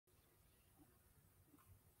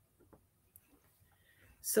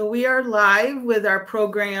So we are live with our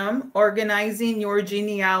program, Organizing Your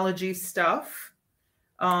Genealogy Stuff.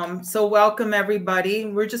 So welcome everybody.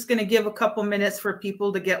 We're just going to give a couple minutes for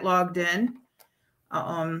people to get logged in.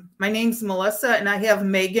 My name's Melissa and I have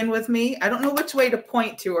Megan with me. I don't know which way to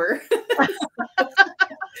point to her.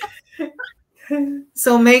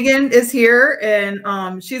 So Megan is here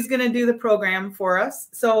and she's going to do the program for us.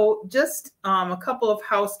 So just a couple of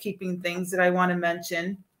housekeeping things that I want to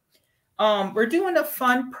mention. We're doing a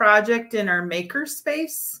fun project in our maker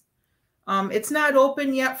space. It's not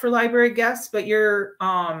open yet for library guests, but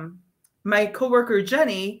my coworker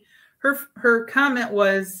Jenny, her comment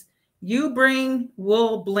was, "You bring,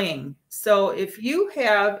 we'll bling." So if you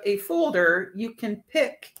have a folder, you can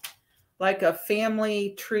pick like a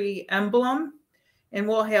family tree emblem, and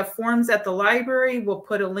we'll have forms at the library. We'll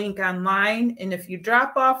put a link online, and if you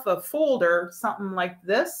drop off a folder, something like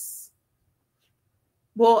this,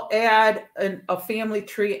 we'll add a family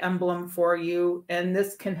tree emblem for you, and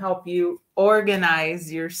this can help you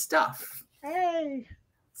organize your stuff. Hey.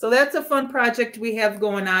 So that's a fun project we have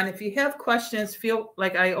going on. If you have questions,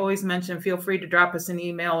 like I always mention, feel free to drop us an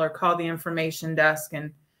email or call the information desk,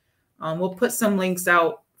 and we'll put some links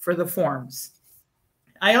out for the forms.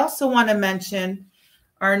 I also want to mention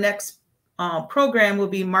our next program will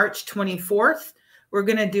be March 24th. We're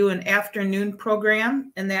going to do an afternoon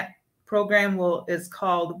program, and that program is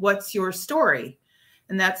called What's Your Story?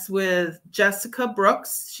 And that's with Jessica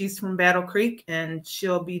Brooks. She's from Battle Creek, and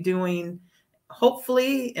she'll be doing,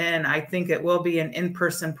 hopefully, and I think it will be an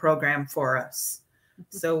in-person program for us.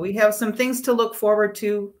 So we have some things to look forward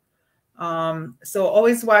to. So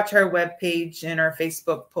always watch our webpage and our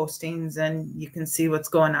Facebook postings, and you can see what's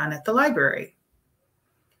going on at the library.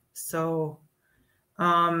 So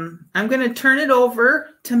I'm going to turn it over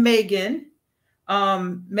to Megan.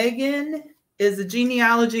 Megan is a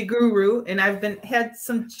genealogy guru, and I had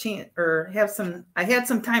some time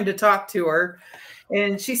to talk to her,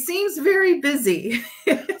 and she seems very busy.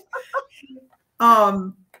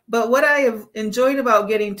 But what I have enjoyed about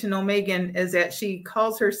getting to know Megan is that she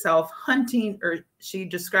calls herself hunting, or she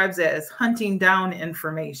describes it as hunting down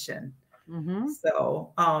information. Mm-hmm.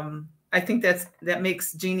 So I think that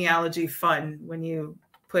makes genealogy fun when you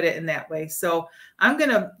put it in that way. So I'm going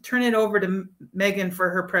to turn it over to Megan for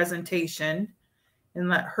her presentation and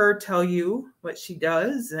let her tell you what she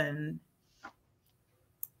does. And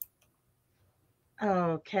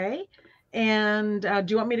okay. And do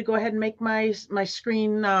you want me to go ahead and make my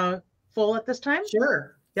screen full at this time?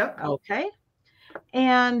 Sure. Yep. Okay.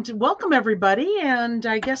 And welcome everybody. And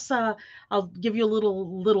I guess I'll give you a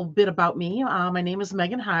little bit about me. My name is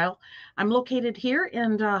Megan Heyl. I'm located here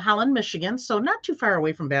in Holland, Michigan, so not too far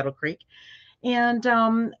away from Battle Creek. And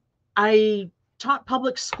I taught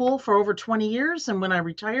public school for over 20 years. And when I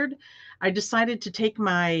retired, I decided to take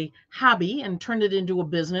my hobby and turn it into a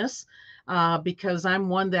business because I'm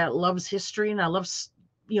one that loves history and I love,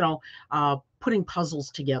 putting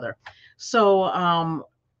puzzles together. So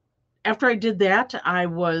after I did that, I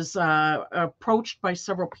was approached by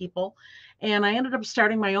several people, and I ended up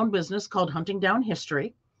starting my own business called Hunting Down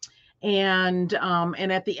History. And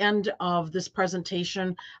at the end of this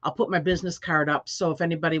presentation, I'll put my business card up. So if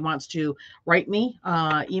anybody wants to write me,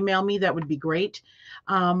 email me, that would be great.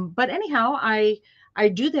 But anyhow, I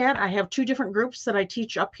do that. I have two different groups that I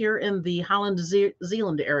teach up here in the Holland,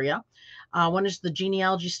 Zeeland area. One is the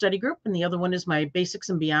Genealogy Study Group, and the other one is my Basics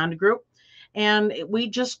and Beyond group. And we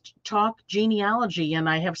just talk genealogy, and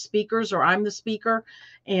I have speakers, or I'm the speaker,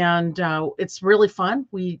 and it's really fun.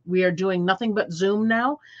 We are doing nothing but Zoom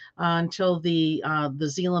now until the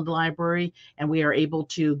Zeeland Library, and we are able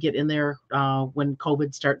to get in there when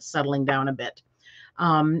COVID starts settling down a bit.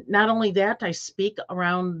 Not only that, I speak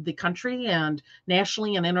around the country and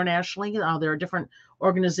nationally and internationally. There are different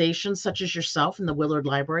organizations such as yourself and the Willard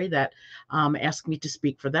Library that ask me to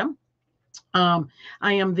speak for them. I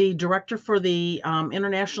am the director for the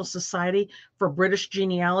International Society for British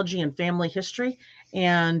Genealogy and Family History,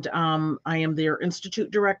 and I am their institute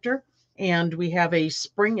director. And we have a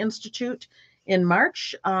spring institute in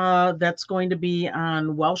March that's going to be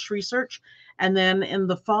on Welsh research. And then in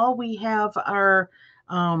the fall, we have our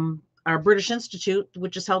British Institute,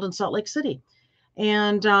 which is held in Salt Lake City.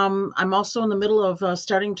 And I'm also in the middle of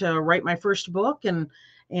starting to write my first book and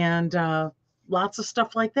lots of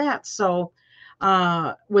stuff like that. So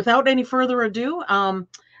without any further ado,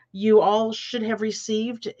 you all should have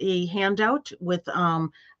received a handout with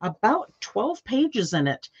about 12 pages in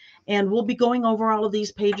it. And we'll be going over all of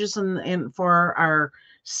these pages and for our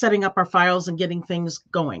setting up our files and getting things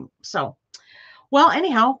going. So, well,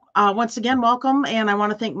 anyhow, once again, welcome. And I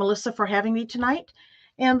want to thank Melissa for having me tonight.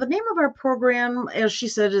 And the name of our program, as she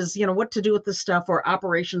said, is, what to do with this stuff, or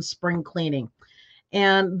Operation Spring Cleaning.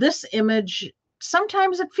 And this image,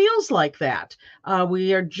 sometimes it feels like that.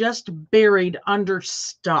 We are just buried under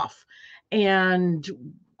stuff.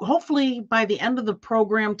 And hopefully by the end of the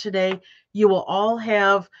program today, you will all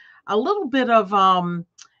have a little bit of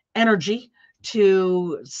energy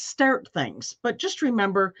to start things. But just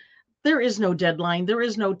remember, there is no deadline, there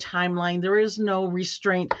is no timeline, there is no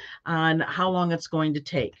restraint on how long it's going to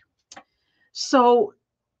take. So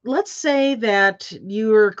let's say that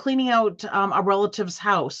you're cleaning out a relative's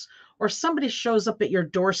house, or somebody shows up at your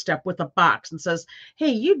doorstep with a box and says, hey,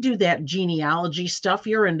 you do that genealogy stuff,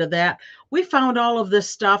 you're into that. We found all of this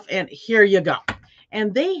stuff and here you go.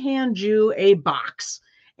 And they hand you a box.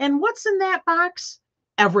 And what's in that box?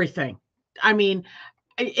 Everything. I mean,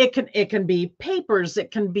 it can be papers,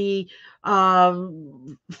 it can be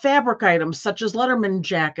fabric items such as Letterman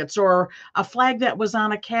jackets, or a flag that was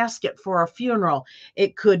on a casket for a funeral.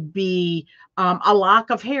 It could be a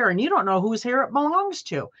lock of hair, and you don't know whose hair it belongs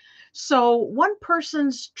to. So one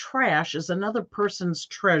person's trash is another person's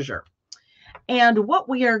treasure. And what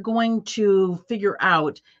we are going to figure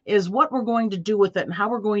out is what we're going to do with it, and how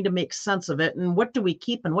we're going to make sense of it, and what do we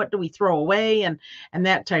keep and what do we throw away, and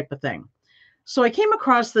that type of thing. So I came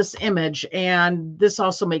across this image, and this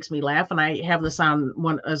also makes me laugh, and I have this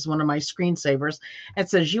on as one of my screensavers. It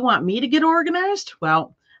says, you want me to get organized?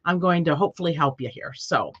 Well, I'm going to hopefully help you here.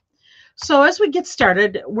 So as we get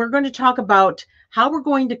started, we're going to talk about how we're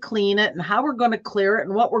going to clean it, and how we're going to clear it,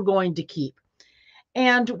 and what we're going to keep.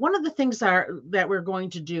 And one of the things that we're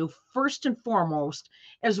going to do first and foremost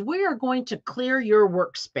is we are going to clear your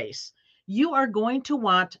workspace. You are going to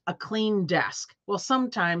want a clean desk. Well,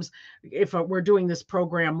 sometimes if we're doing this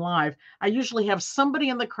program live, I usually have somebody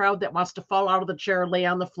in the crowd that wants to fall out of the chair, lay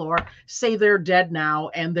on the floor, say they're dead now,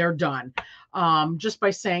 and they're done, just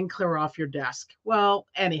by saying, clear off your desk. Well,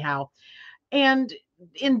 anyhow, and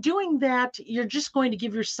in doing that, you're just going to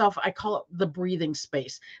give yourself, I call it the breathing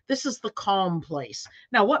space. This is the calm place.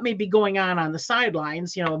 Now, what may be going on the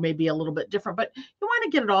sidelines, may be a little bit different, but you want to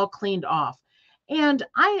get it all cleaned off. And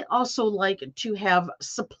I also like to have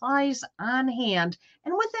supplies on hand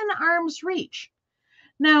and within arm's reach.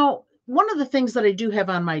 Now, one of the things that I do have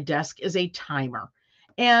on my desk is a timer.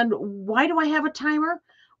 And why do I have a timer?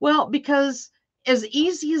 Well, because as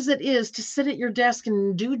easy as it is to sit at your desk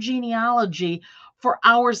and do genealogy for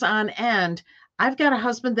hours on end, I've got a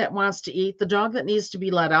husband that wants to eat, the dog that needs to be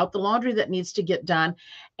let out, the laundry that needs to get done.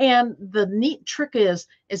 And the neat trick is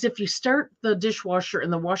if you start the dishwasher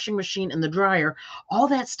and the washing machine and the dryer, all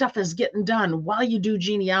that stuff is getting done while you do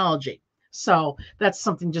genealogy. So that's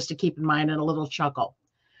something just to keep in mind, and a little chuckle.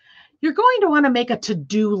 You're going to want to make a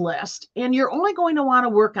to-do list, and you're only going to want to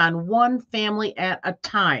work on one family at a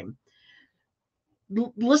time.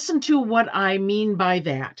 Listen to what I mean by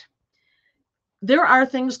that. There are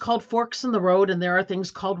things called forks in the road, and there are things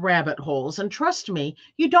called rabbit holes. And trust me,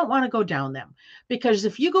 you don't want to go down them, because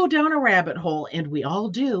if you go down a rabbit hole, and we all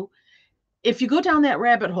do, if you go down that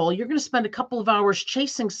rabbit hole, you're going to spend a couple of hours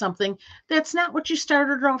chasing something that's not what you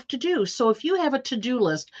started off to do. So if you have a to-do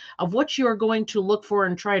list of what you're going to look for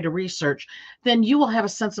and try to research, then you will have a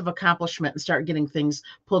sense of accomplishment and start getting things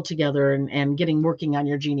pulled together and working on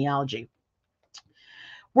your genealogy.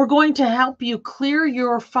 We're going to help you clear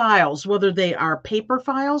your files, whether they are paper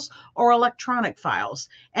files or electronic files,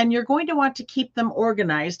 and you're going to want to keep them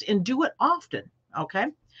organized and do it often, okay?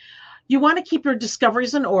 You want to keep your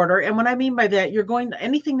discoveries in order, and what I mean by that,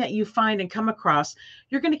 anything that you find and come across,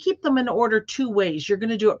 you're going to keep them in order two ways. You're going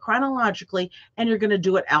to do it chronologically, and you're going to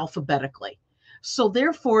do it alphabetically. So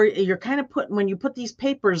therefore, you're kind of when you put these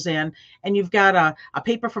papers in, and you've got a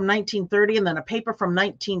paper from 1930 and then a paper from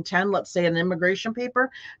 1910, let's say an immigration paper,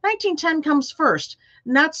 1910 comes first,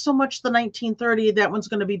 not so much the 1930, that one's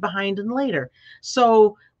going to be behind and later.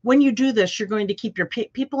 So when you do this, you're going to keep your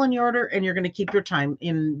people in order, and you're going to keep your time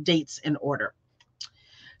in dates in order.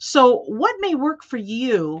 So what may work for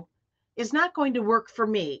you is not going to work for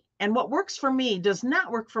me. And what works for me does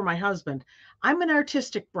not work for my husband. I'm an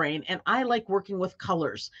artistic brain, and I like working with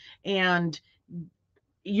colors. And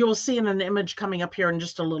you'll see in an image coming up here in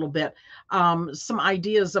just a little bit, some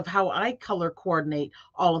ideas of how I color coordinate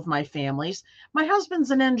all of my families. My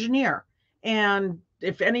husband's an engineer, and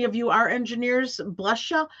if any of you are engineers, bless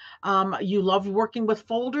you. You love working with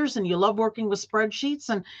folders, and you love working with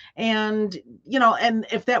spreadsheets, and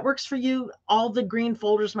if that works for you, all the green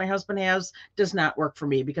folders my husband has does not work for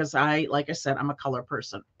me, because like I said, I'm a color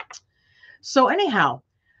person. So anyhow,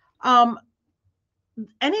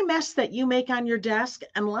 any mess that you make on your desk,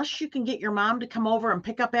 unless you can get your mom to come over and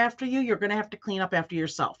pick up after you, you're going to have to clean up after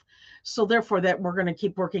yourself. So therefore that we're going to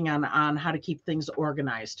keep working on how to keep things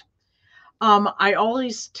organized. I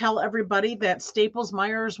always tell everybody that Staples,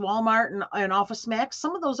 Myers, Walmart, and Office Max,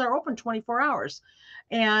 some of those are open 24 hours.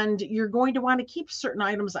 And you're going to want to keep certain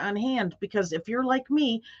items on hand, because if you're like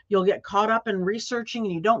me, you'll get caught up in researching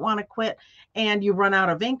and you don't want to quit, and you run out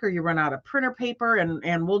of ink or you run out of printer paper.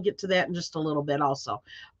 And we'll get to that in just a little bit also.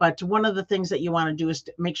 But one of the things that you want to do is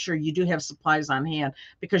to make sure you do have supplies on hand,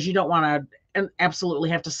 because you don't want to absolutely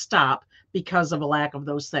have to stop because of a lack of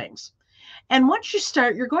those things. And once you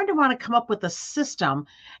start, you're going to want to come up with a system,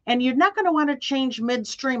 and you're not going to want to change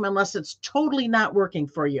midstream unless it's totally not working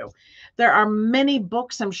for you. There are many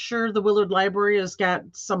books. I'm sure the Willard Library has got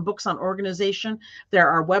some books on organization. There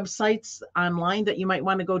are websites online that you might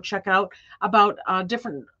want to go check out about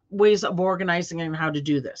different ways of organizing and how to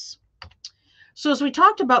do this. So as we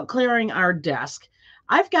talked about clearing our desk,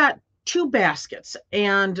 I've got 2 baskets,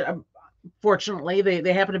 and fortunately,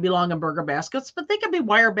 they happen to be long and burger baskets, but they can be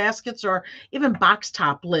wire baskets or even box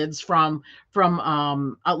top lids from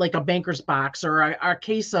like a banker's box, or a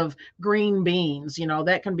case of green beans.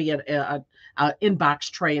 That can be a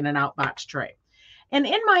inbox tray and an outbox tray. And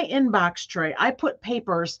in my inbox tray, I put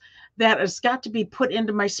papers that has got to be put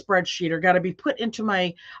into my spreadsheet, or got to be put into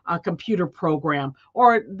my computer program,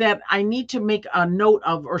 or that I need to make a note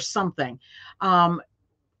of, or something.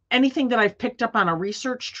 Anything that I've picked up on a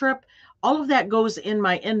research trip, all of that goes in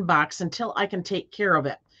my inbox until I can take care of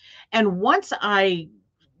it. And once I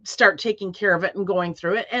start taking care of it and going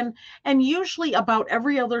through it, and usually about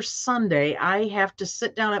every other Sunday, I have to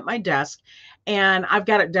sit down at my desk, and I've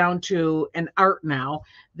got it down to an art now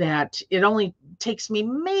that it only takes me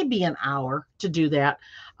maybe an hour to do that.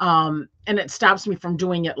 And it stops me from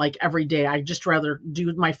doing it like every day. I just rather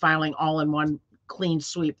do my filing all in one clean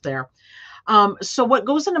sweep there. So what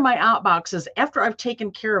goes into my outbox is, after I've taken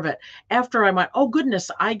care of it, after I went, oh goodness,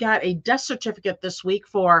 I got a death certificate this week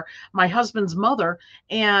for my husband's mother,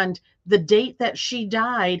 and the date that she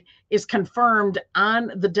died is confirmed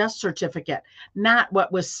on the death certificate, not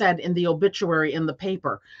what was said in the obituary in the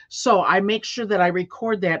paper. So I make sure that I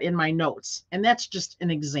record that in my notes. And that's just an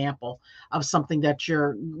example of something that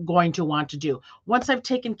you're going to want to do. Once I've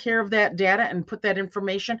taken care of that data and put that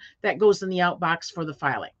information, that goes in the outbox for the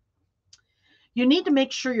filing. You need to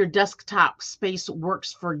make sure your desktop space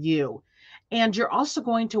works for you. And you're also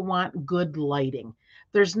going to want good lighting.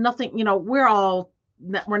 There's nothing,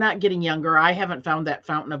 we're not getting younger. I haven't found that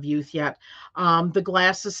fountain of youth yet. The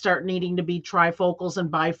glasses start needing to be trifocals and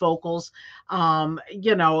bifocals.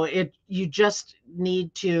 You just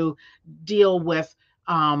need to deal with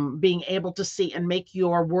being able to see and make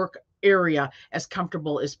your work area as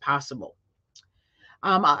comfortable as possible.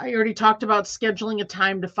 I already talked about scheduling a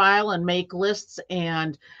time to file and make lists,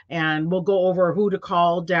 and we'll go over who to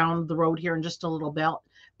call down the road here in just a little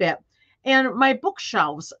bit. And my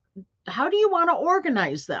bookshelves, how do you want to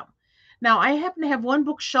organize them? Now, I happen to have one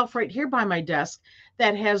bookshelf right here by my desk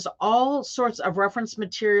that has all sorts of reference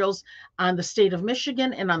materials on the state of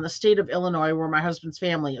Michigan and on the state of Illinois, where my husband's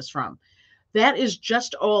family is from. That is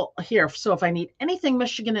just all here. So if I need anything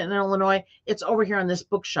Michigan and Illinois, it's over here on this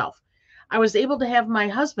bookshelf. I was able to have my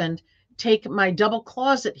husband take my double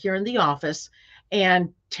closet here in the office and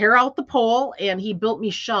tear out the pole, and he built me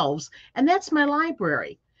shelves, and that's my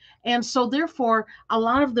library. And so therefore, a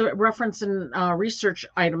lot of the reference and research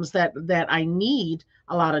items that I need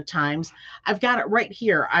a lot of times, I've got it right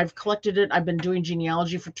here. I've collected it. I've been doing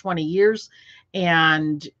genealogy for 20 years,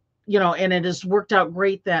 and and it has worked out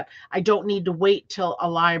great that I don't need to wait till a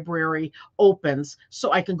library opens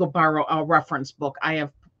so I can go borrow a reference book. I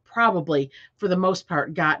have probably, for the most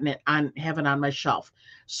part, have it on my shelf.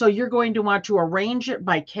 So you're going to want to arrange it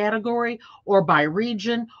by category or by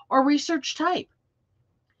region or research type.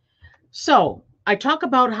 So I talk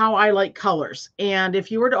about how I like colors. And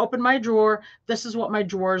if you were to open my drawer, this is what my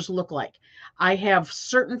drawers look like. I have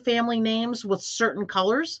certain family names with certain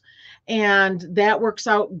colors, and that works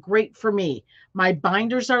out great for me. My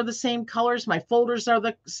binders are the same colors. My folders are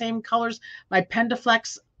the same colors. My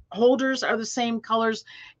Pendaflex holders are the same colors.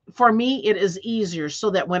 For me, it is easier, so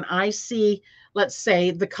that when I see, let's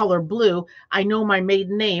say, the color blue, I know my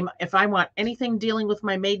maiden name. If I want anything dealing with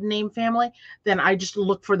my maiden name family, then I just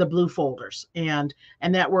look for the blue folders, and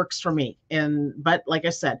that works for me. But like I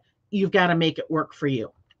said, you've got to make it work for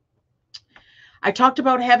you. I talked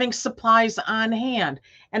about having supplies on hand,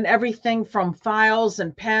 and everything from files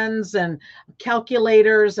and pens and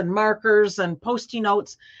calculators and markers and Post-it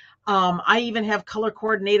notes. I even have color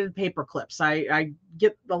coordinated paper clips. I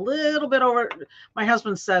get a little bit over, my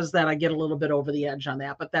husband says that I get a little bit over the edge on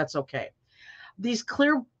that, but that's okay. These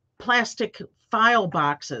clear plastic file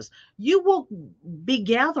boxes. You will be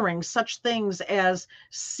gathering such things as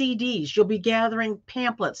CDs. You'll be gathering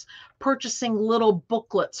pamphlets, purchasing little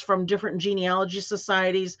booklets from different genealogy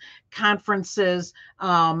societies, conferences,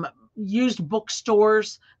 used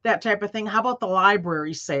bookstores, that type of thing. How about the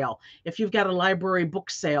library sale? If you've got a library book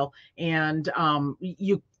sale and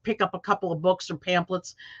you pick up a couple of books or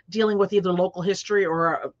pamphlets dealing with either local history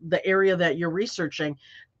or the area that you're researching,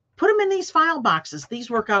 put them in these file boxes. These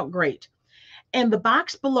work out great. And the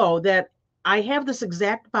box below that, I have this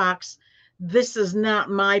exact box. This is not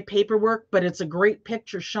my paperwork, but it's a great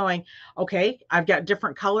picture showing, okay, I've got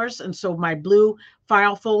different colors. And so my blue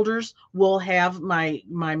file folders will have my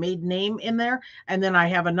maiden name in there. And then I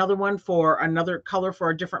have another one for another color for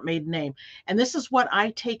a different maiden name. And this is what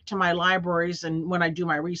I take to my libraries and when I do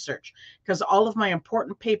my research, because all of my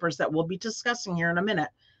important papers that we'll be discussing here in a minute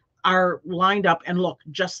are lined up and look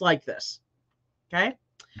just like this. Okay.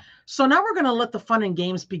 So now we're going to let the fun and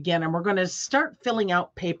games begin, and we're going to start filling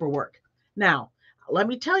out paperwork. Now, let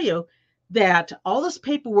me tell you that all this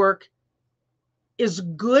paperwork is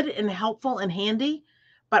good and helpful and handy,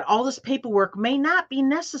 but all this paperwork may not be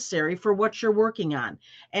necessary for what you're working on.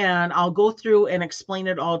 And I'll go through and explain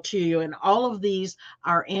it all to you. And all of these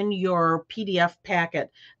are in your PDF packet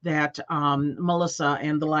that Melissa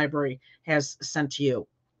and the library has sent to you.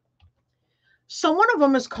 So one of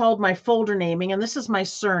them is called my folder naming, and this is my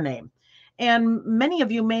surname. And many of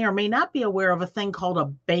you may or may not be aware of a thing called a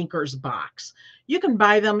banker's box. You can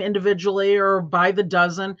buy them individually or by the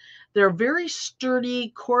dozen. They're very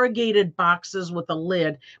sturdy, corrugated boxes with a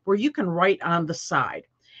lid where you can write on the side.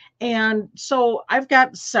 And so I've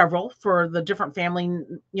got several for the different family,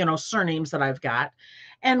 surnames that I've got.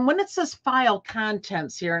 And when it says file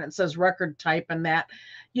contents here and it says record type and that,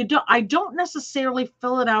 I don't necessarily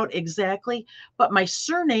fill it out exactly, but my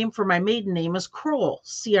surname for my maiden name is Kroll,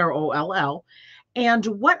 Croll. And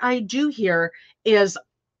what I do here is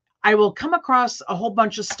I will come across a whole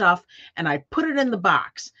bunch of stuff and I put it in the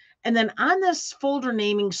box. And then on this folder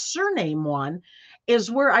naming surname one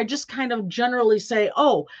is where I just kind of generally say,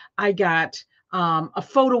 oh, I got a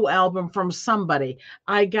photo album from somebody.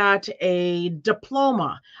 I got a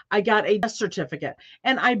diploma. I got a death certificate.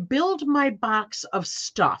 And I build my box of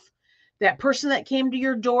stuff. That person that came to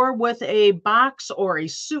your door with a box or a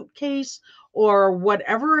suitcase or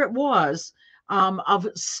whatever it was of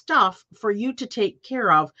stuff for you to take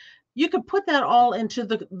care of, you could put that all into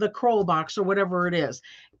the Kroll box or whatever it is.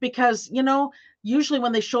 Because, usually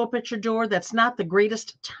when they show up at your door, that's not the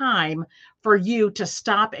greatest time for you to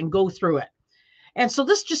stop and go through it. And so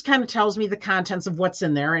this just kind of tells me the contents of what's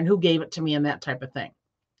in there and who gave it to me and that type of thing.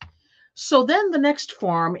 So then the next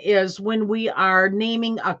form is when we are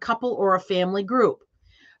naming a couple or a family group.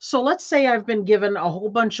 So let's say I've been given a whole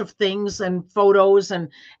bunch of things and photos and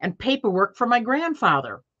paperwork for my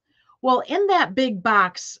grandfather. Well, in that big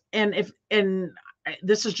box, and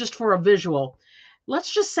this is just for a visual,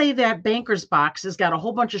 let's just say that banker's box has got a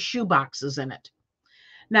whole bunch of shoe boxes in it.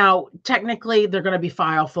 Now, technically, they're going to be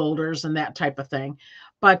file folders and that type of thing.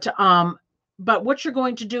 But what you're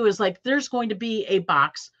going to do is there's going to be a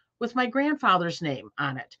box with my grandfather's name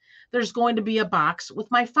on it. There's going to be a box with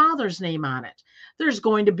my father's name on it. There's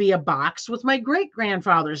going to be a box with my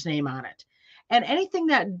great-grandfather's name on it. And anything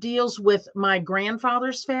that deals with my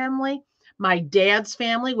grandfather's family, my dad's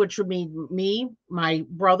family, which would be me, my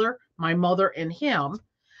brother, my mother, and him.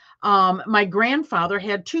 My grandfather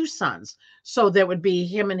had two sons. So that would be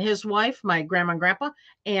him and his wife, my grandma and grandpa,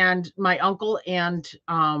 and my uncle and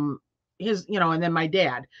his, and then my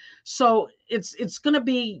dad. So it's going to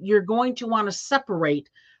be, you're going to want to separate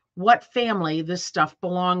what family this stuff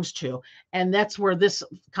belongs to. And that's where this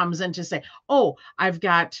comes in to say, oh, I've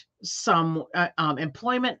got some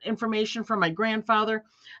employment information from my grandfather.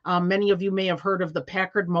 Many of you may have heard of the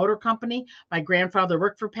Packard Motor Company. My grandfather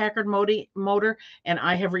worked for Packard Motor, and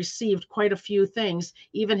I have received quite a few things,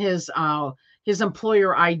 even his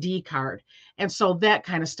employer ID card. And so that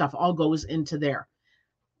kind of stuff all goes into there.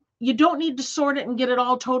 You don't need to sort it and get it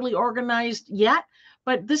all totally organized yet,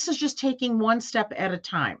 but this is just taking one step at a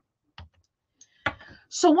time.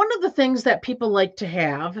 So one of the things that people like to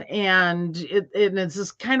have, and it's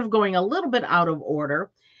just kind of going a little bit out of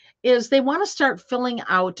order, is they want to start filling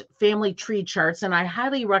out family tree charts. And I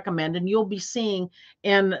highly recommend, and you'll be seeing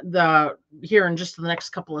here in just the next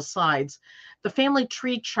couple of slides, the family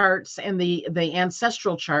tree charts and the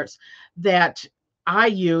ancestral charts that I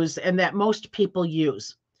use and that most people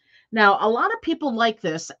use. Now, a lot of people like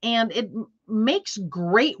this, and it makes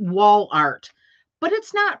great wall art, but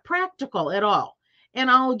it's not practical at all. And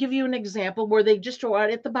I'll give you an example where they just throw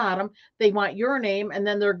out at the bottom, they want your name, and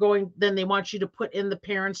then then they want you to put in the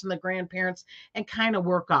parents and the grandparents and kind of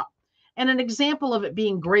work up. And an example of it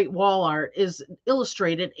being great wall art is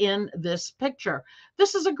illustrated in this picture.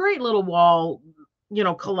 This is a great little wall,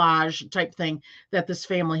 collage type thing that this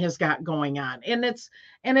family has got going on. And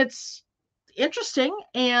it's interesting,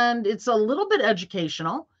 and it's a little bit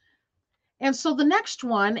educational. And so the next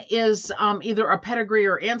one is either a pedigree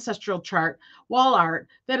or ancestral chart, wall art,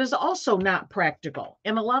 that is also not practical.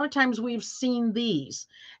 And a lot of times we've seen these.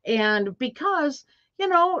 And because,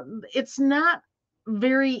 it's not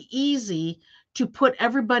very easy to put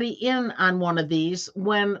everybody in on one of these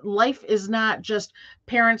when life is not just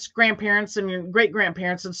parents, grandparents, and great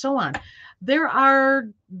grandparents, and so on. There are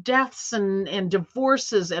deaths and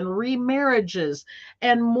divorces and remarriages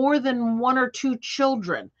and more than one or two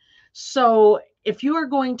children. So if you are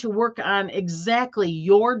going to work on exactly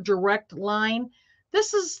your direct line,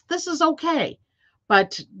 this is okay.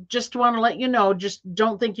 But just want to let you know, just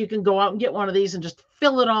don't think you can go out and get one of these and just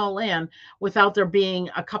fill it all in without there being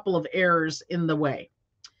a couple of errors in the way.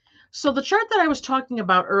 So the chart that I was talking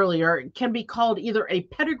about earlier can be called either a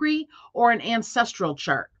pedigree or an ancestral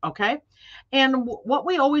chart, okay? And what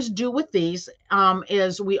we always do with these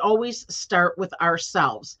is we always start with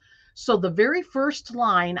ourselves. So the very first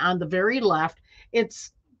line on the very left,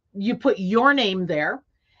 you put your name there.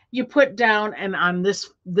 You put down, and on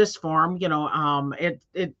this form,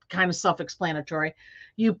 it kind of self-explanatory.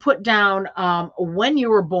 You put down when you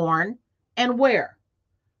were born and where,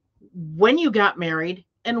 when you got married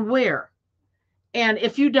and where, and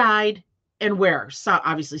if you died and where. So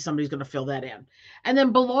obviously somebody's going to fill that in. And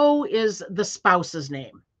then below is the spouse's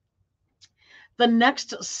name. The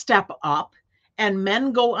next step up, and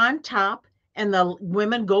men go on top and the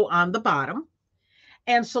women go on the bottom.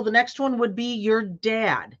 And so the next one would be your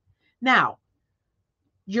dad. Now,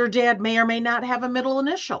 your dad may or may not have a middle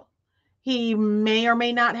initial. He may or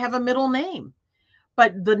may not have a middle name,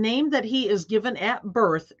 but the name that he is given at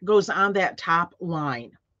birth goes on that top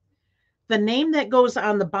line. The name that goes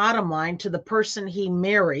on the bottom line to the person he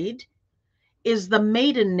married is the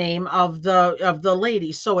maiden name of the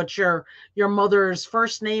lady. So it's your mother's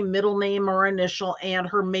first name, middle name, or initial, and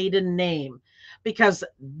her maiden name, because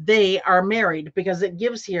they are married, because it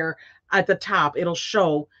gives here at the top, it'll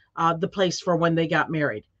show the place for when they got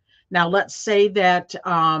married. Now, let's say that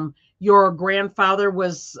your grandfather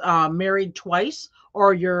was married twice,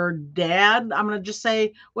 or your dad, I'm going to just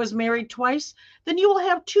say, was married twice. Then you will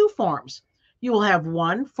have two forms. You will have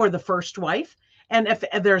one for the first wife, and if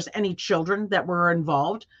there's any children that were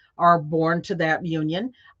involved are born to that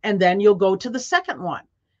union, and then you'll go to the second one,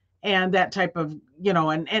 and that type of,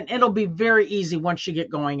 and it'll be very easy once you get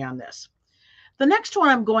going on this. The next one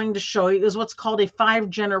I'm going to show you is what's called a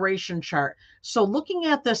 5-generation chart. So looking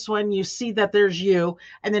at this one, you see that there's you,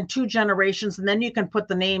 and then 2 generations, and then you can put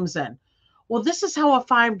the names in. Well, this is how a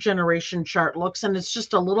 5-generation chart looks, and it's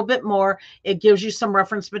just a little bit more. It gives you some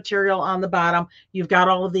reference material on the bottom. You've got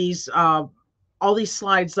all these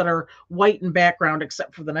slides that are white in background,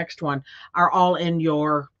 except for the next one, are all in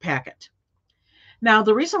your packet. Now,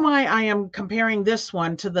 the reason why I am comparing this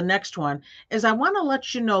one to the next one is I want to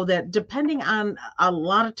let you know that depending on a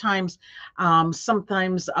lot of times,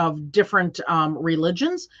 sometimes of different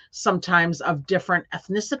religions, sometimes of different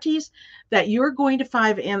ethnicities, that you're going to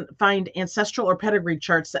find ancestral or pedigree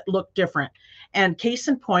charts that look different. And case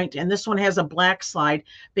in point, and this one has a black slide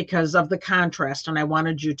because of the contrast, and I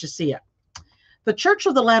wanted you to see it. The Church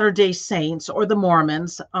of the Latter-day Saints, or the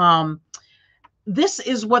Mormons, this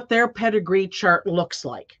is what their pedigree chart looks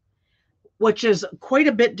like, which is quite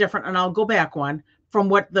a bit different, and I'll go back one, from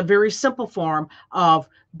what the very simple form of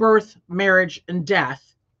birth, marriage, and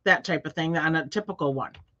death, that type of thing, on a typical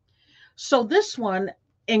one. So this one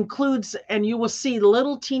includes, and you will see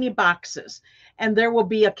little teeny boxes, and there will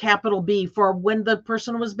be a capital B for when the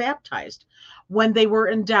person was baptized, when they were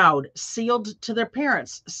endowed, sealed to their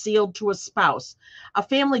parents, sealed to a spouse. A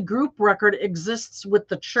family group record exists with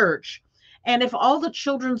the church, and if all the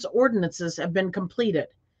children's ordinances have been completed.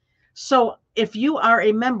 So if you are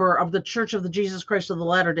a member of the Church of the Jesus Christ of the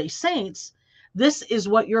Latter-day Saints, this is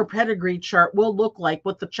what your pedigree chart will look like,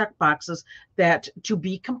 with the check boxes that to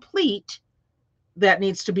be complete, that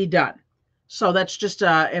needs to be done. So that's just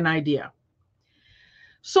an idea.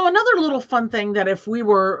 So another little fun thing that if we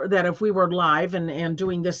were live and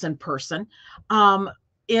doing this in person,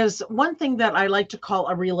 is one thing that I like to call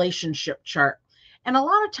a relationship chart. And a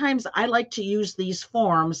lot of times I like to use these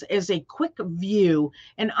forms as a quick view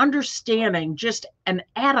and understanding, just an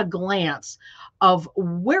at a glance, of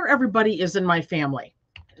where everybody is in my family.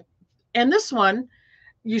 And this one,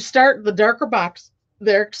 you start the darker box,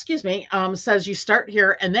 there, excuse me, says you start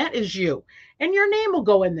here, and that is you, and your name will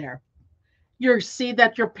go in there. You see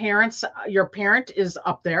that your parent is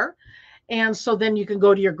up there. And so then you can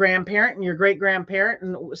go to your grandparent and your great grandparent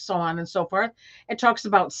and so on and so forth. It talks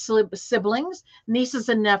about siblings, nieces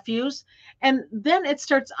and nephews. And then it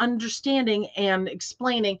starts understanding and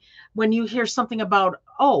explaining when you hear something about,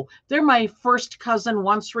 oh, they're my first cousin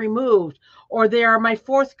once removed, or they are my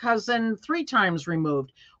fourth cousin 3 times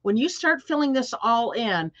removed. When you start filling this all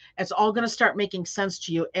in, it's all going to start making sense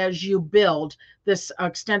to you as you build this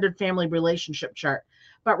extended family relationship chart.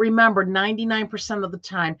 But remember, 99% of the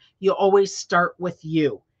time, you always start with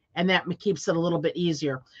you, and that keeps it a little bit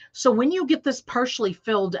easier. So when you get this partially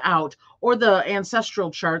filled out, or the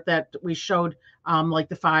ancestral chart that we showed, like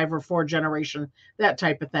the 5 or 4 generation, that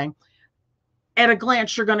type of thing, at a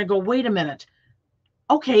glance, you're going to go, wait a minute.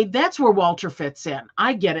 Okay, that's where Walter fits in.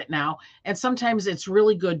 I get it now. And sometimes it's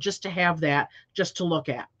really good just to have that, just to look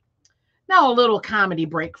at. Now, a little comedy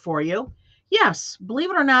break for you. Yes,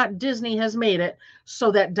 believe it or not, Disney has made it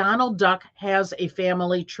so that Donald Duck has a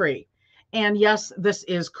family tree. And yes, this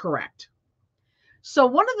is correct. So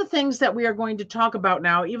one of the things that we are going to talk about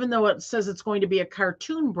now, even though it says it's going to be a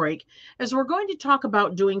cartoon break, is we're going to talk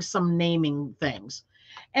about doing some naming things.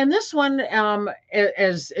 And this one,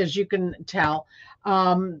 as you can tell,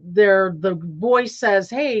 the boy says,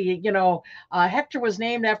 hey, Hector was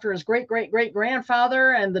named after his great great great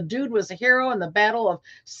grandfather, and the dude was a hero in the Battle of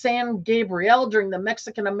San Gabriel during the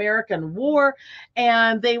Mexican American War.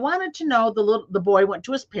 And they wanted to know, the boy went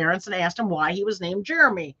to his parents and asked him why he was named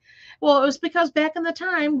Jeremy. Well, it was because back in the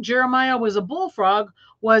time, Jeremiah Was a Bullfrog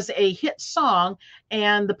was a hit song,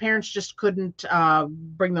 and the parents just couldn't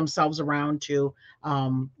bring themselves around to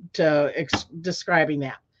describing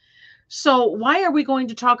that. So why are we going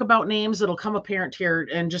to talk about names? It'll come apparent here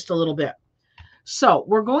in just a little bit. So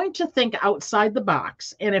we're going to think outside the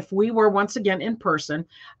box. And if we were once again in person,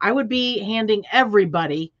 I would be handing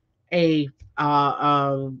everybody a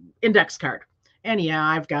index card. And yeah,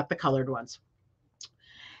 I've got the colored ones.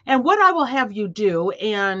 And what I will have you do,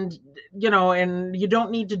 and you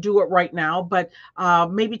don't need to do it right now, but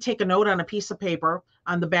maybe take a note on a piece of paper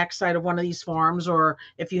on the back side of one of these forms, or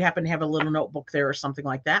if you happen to have a little notebook there or something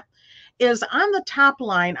like that, is on the top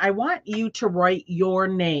line, I want you to write your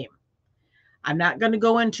name. I'm not going to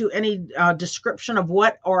go into any description of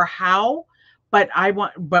what or how, but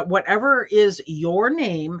whatever is your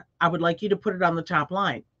name, I would like you to put it on the top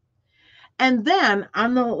line. And then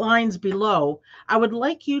on the lines below, I would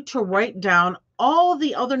like you to write down all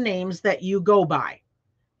the other names that you go by.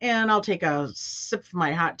 And I'll take a sip of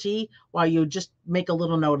my hot tea while you just make a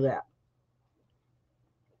little note of that.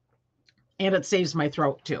 And it saves my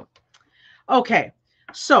throat too. Okay,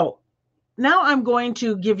 so now I'm going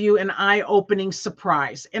to give you an eye-opening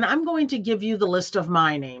surprise. And I'm going to give you the list of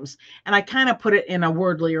my names. And I kind of put it in a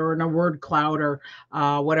Wordly or in a word cloud or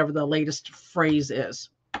whatever the latest phrase is.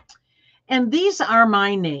 And these are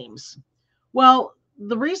my names. Well,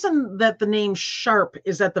 the reason that the name Sharp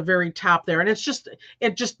is at the very top there, and it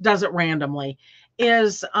just does it randomly,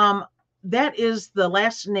 is that is the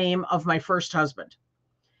last name of my first husband.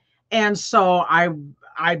 And so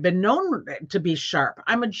I've been known to be Sharp.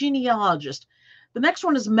 I'm a genealogist. The next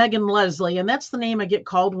one is Megan Leslie, and that's the name I get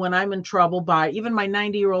called when I'm in trouble by even my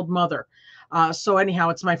 90-year-old mother. So anyhow,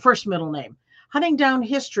 it's my first middle name. Hunting Down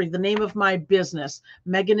History, the name of my business.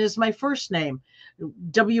 Megan is my first name.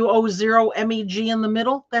 WO0MEG in the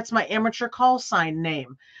middle, that's my amateur call sign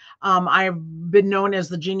name. I've been known as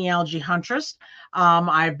the Genealogy Huntress.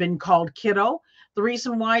 I've been called Kiddo. The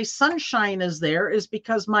reason why Sunshine is there is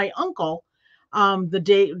because my uncle, the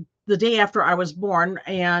day after I was born,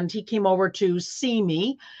 and he came over to see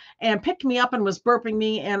me and picked me up and was burping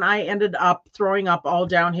me, and I ended up throwing up all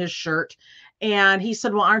down his shirt. And he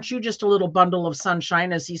said, well, aren't you just a little bundle of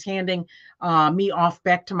sunshine, as he's handing me off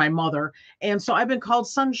back to my mother. And so I've been called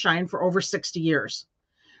Sunshine for over 60 years.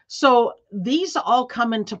 So these all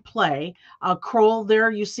come into play. Kroll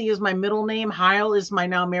there you see is my middle name. Heyl is my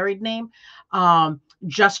now married name.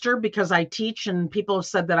 Jester, because I teach and people have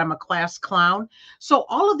said that I'm a class clown. So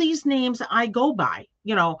all of these names I go by,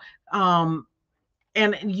 and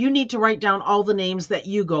you need to write down all the names that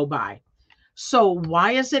you go by. So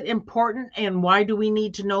why is it important and why do we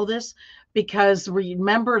need to know this? Because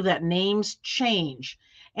remember that names change.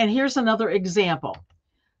 And here's another example.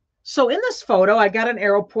 So in this photo, I got an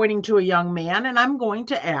arrow pointing to a young man, and I'm going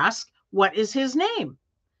to ask, what is his name?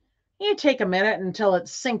 You take a minute until it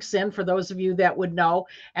sinks in for those of you that would know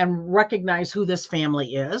and recognize who this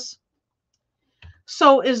family is.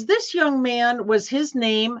 So is this young man, was his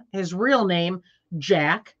name, his real name,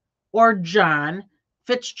 Jack or John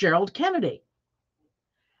Fitzgerald Kennedy?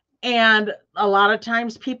 And a lot of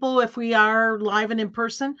times people, if we are live and in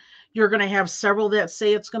person, you're going to have several that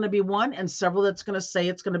say it's going to be one and several that's going to say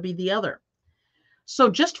it's going to be the other. So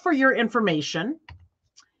just for your information,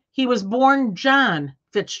 he was born John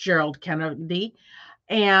Fitzgerald Kennedy.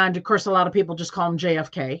 And of course, a lot of people just call him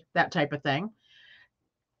JFK, that type of thing.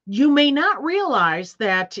 You may not realize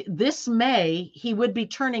that this May, he would be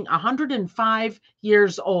turning 105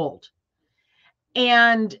 years old.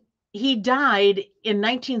 And he died in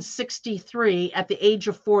 1963 at the age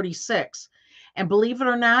of 46. And believe it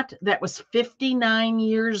or not, that was 59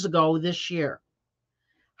 years ago this year.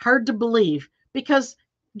 Hard to believe, because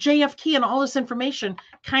JFK and all this information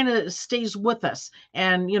kind of stays with us.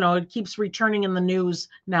 And, it keeps returning in the news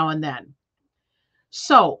now and then.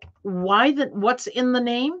 So what's in the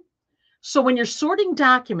name? So when you're sorting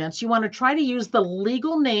documents, you want to try to use the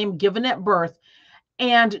legal name given at birth,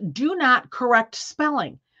 and do not correct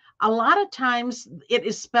spelling. A lot of times it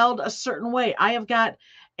is spelled a certain way. I have got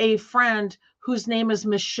a friend whose name is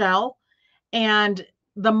Michelle, and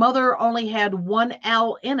the mother only had one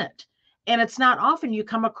L in it. And it's not often you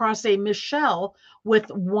come across a Michelle with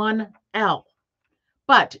one L.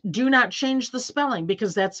 But do not change the spelling,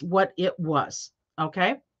 because that's what it was.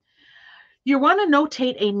 Okay. You want to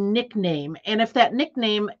notate a nickname. And if that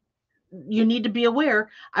nickname, you need to be aware,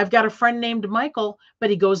 I've got a friend named Michael,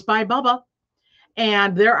 but he goes by Bubba.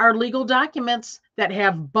 And there are legal documents that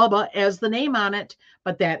have Bubba as the name on it,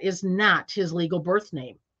 but that is not his legal birth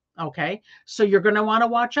name. Okay. So you're going to want to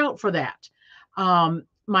watch out for that.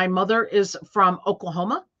 My mother is from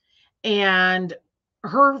Oklahoma, and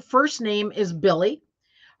her first name is Billy.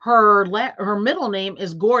 Her middle name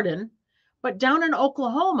is Gordon. But down in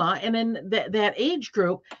Oklahoma and in that age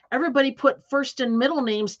group, everybody put first and middle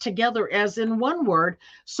names together as in one word.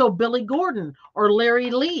 So Billy Gordon or Larry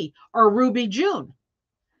Lee or Ruby June.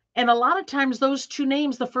 And a lot of times those two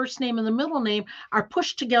names, the first name and the middle name, are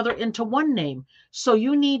pushed together into one name. So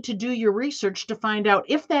you need to do your research to find out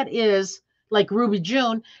if that is, like Ruby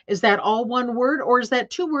June, is that all one word, or is that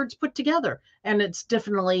two words put together? And it's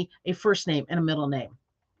definitely a first name and a middle name.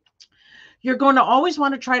 You're going to always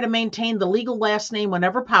want to try to maintain the legal last name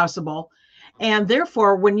whenever possible. And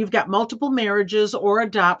therefore, when you've got multiple marriages or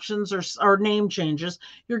adoptions or name changes,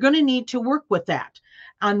 you're going to need to work with that.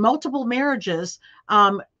 On multiple marriages,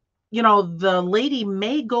 the lady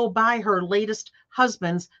may go by her latest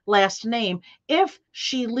husband's last name if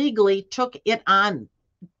she legally took it on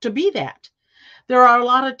to be that. There are a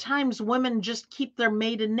lot of times women just keep their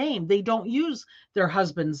maiden name. They don't use their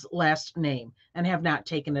husband's last name and have not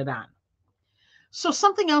taken it on. So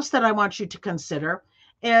something else that I want you to consider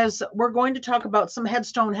is we're going to talk about some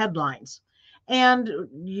headstone headlines. And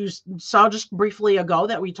you saw just briefly ago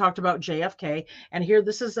that we talked about JFK. And here,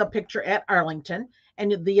 this is a picture at Arlington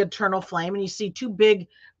and the Eternal Flame. And you see two big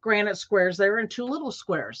granite squares there and two little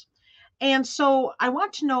squares. And so I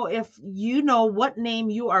want to know if you know what name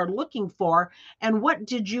you are looking for and what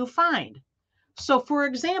did you find? So, for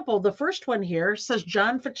example, the first one here says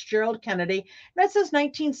John Fitzgerald Kennedy, and that says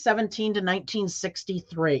 1917 to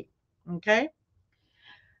 1963. Okay.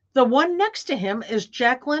 The one next to him is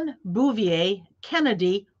Jacqueline Bouvier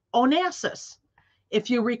Kennedy Onassis. If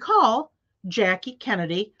you recall, Jackie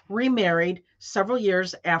Kennedy remarried several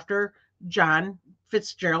years after John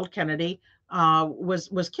Fitzgerald Kennedy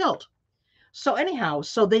was killed. So anyhow,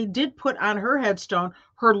 so they did put on her headstone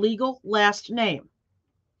her legal last name.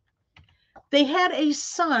 They had a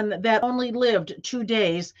son that only lived 2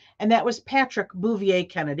 days, and that was Patrick Bouvier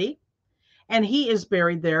Kennedy, and he is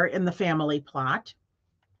buried there in the family plot.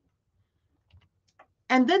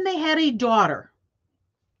 And then they had a daughter,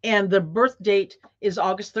 and the birth date is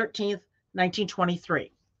August 13th,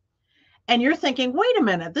 1923. And you're thinking, wait a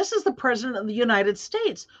minute, this is the President of the United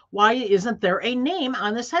States. Why isn't there a name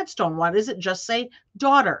on this headstone? Why does it just say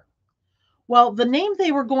daughter? Well, the name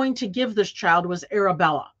they were going to give this child was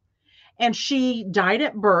Arabella. And she died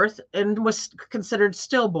at birth and was considered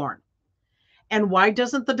stillborn. And why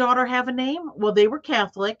doesn't the daughter have a name? Well, they were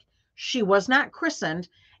Catholic. She was not christened.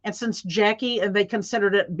 And since Jackie, and they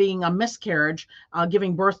considered it being a miscarriage,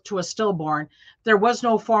 giving birth to a stillborn, there was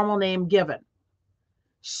no formal name given.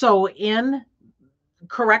 So in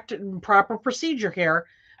correct and proper procedure here,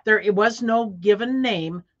 it was no given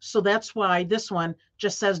name. So that's why this one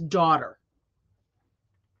just says daughter.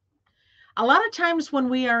 A lot of times when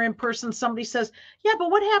we are in person, somebody says, yeah, but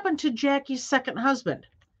what happened to Jackie's second husband?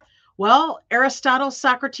 Well, Aristotle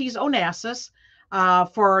Socrates Onassis,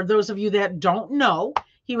 for those of you that don't know,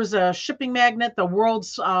 he was a shipping magnate, the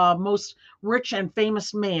world's most rich and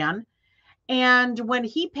famous man. And when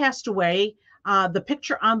he passed away, the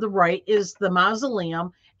picture on the right is the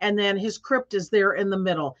mausoleum, and then his crypt is there in the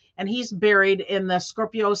middle, and he's buried in the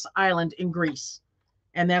Scorpios Island in Greece,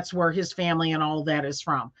 and that's where his family and all that is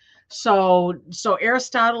from. So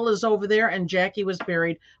Aristotle is over there, and Jackie was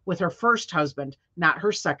buried with her first husband, not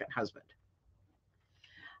her second husband.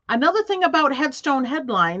 Another thing about headstone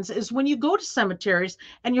headlines is when you go to cemeteries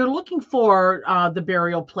and you're looking for the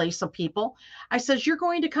burial place of people, I says you're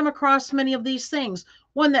going to come across many of these things.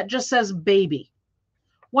 One that just says baby,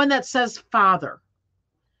 one that says father,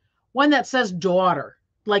 one that says daughter,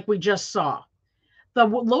 like we just saw. The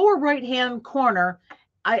lower right-hand corner,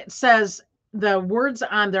 it says the words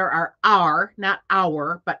on there are our, not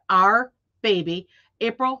our, but our baby,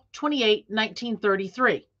 April 28,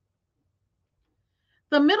 1933.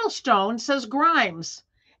 The middle stone says Grimes,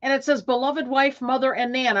 and it says beloved wife, mother,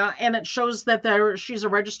 and Nana, and it shows that she's a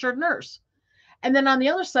registered nurse. And then on the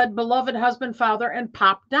other side, beloved husband, father, and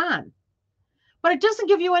Pop Don. But it doesn't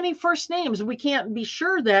give you any first names. We can't be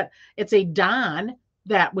sure that it's a Don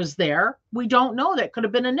that was there. We don't know. That could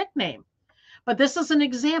have been a nickname. But this is an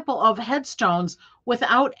example of headstones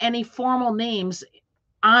without any formal names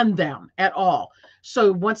on them at all.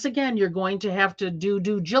 So once again, you're going to have to do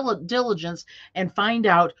due diligence and find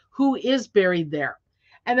out who is buried there.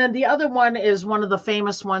 And then the other one is one of the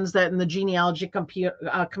famous ones that in the genealogy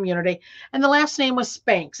community. And the last name was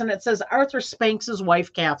Spanks. And it says Arthur Spanks'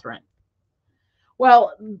 wife, Catherine.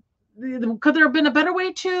 Well, could there have been a better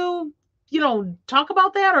way to, talk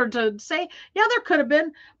about that, or to say, yeah, there could have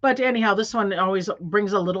been. But anyhow, this one always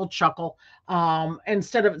brings a little chuckle.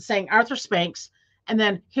 Instead of saying Arthur Spanks and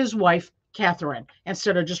then his wife, Catherine,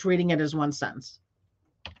 instead of just reading it as one sentence.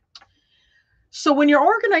 So when you're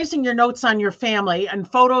organizing your notes on your family and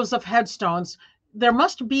photos of headstones, there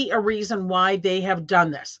must be a reason why they have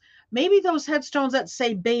done this. Maybe those headstones that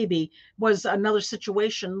say baby was another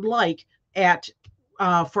situation like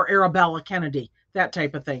for Arabella Kennedy, that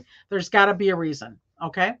type of thing. There's got to be a reason,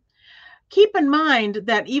 okay? Keep in mind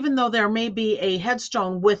that even though there may be a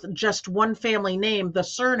headstone with just one family name, the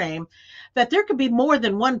surname, that there could be more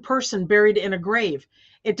than one person buried in a grave.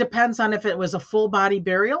 It depends on if it was a full body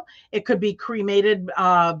burial, it could be cremated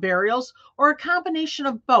burials, or a combination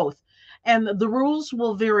of both. And the rules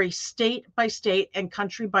will vary state by state and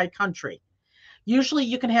country by country. Usually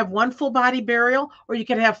you can have one full body burial, or you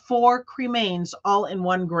can have 4 cremains all in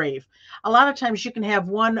one grave. A lot of times you can have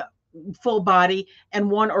one full body and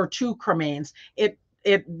 1 or 2 cremains.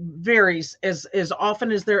 It varies as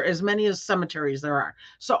often as as many as cemeteries there are.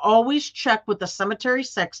 So always check with the cemetery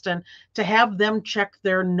sexton to have them check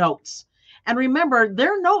their notes. And remember,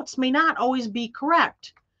 their notes may not always be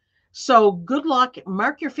correct. So good luck,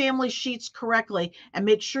 mark your family sheets correctly, and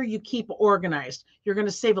make sure you keep organized. You're going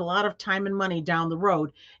to save a lot of time and money down the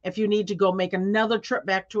road if you need to go make another trip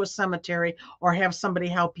back to a cemetery or have somebody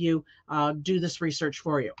help you do this research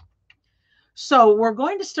for you. So we're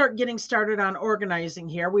going to start getting started on organizing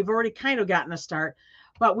here. We've already kind of gotten a start,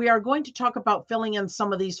 but we are going to talk about filling in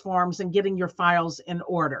some of these forms and getting your files in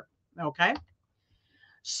order, okay?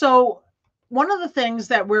 So one of the things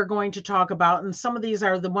that we're going to talk about, and some of these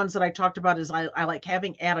are the ones that I talked about, is I like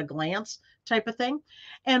having at a glance type of thing.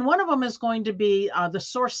 And one of them is going to be the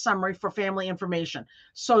source summary for family information.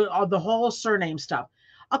 So the whole surname stuff.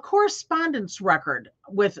 A correspondence record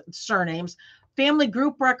with surnames, family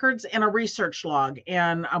group records, and a research log.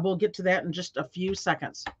 And I will get to that in just a few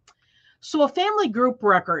seconds. So a family group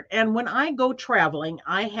record, and when I go traveling,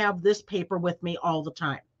 I have this paper with me all the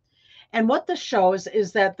time. And what this shows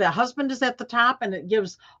is that the husband is at the top, and it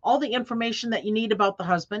gives all the information that you need about the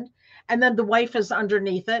husband. And then the wife is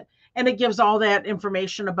underneath it, and it gives all that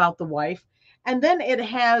information about the wife. And then it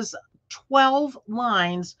has 12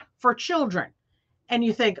 lines for children. And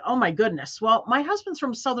you think, oh my goodness. Well, my husband's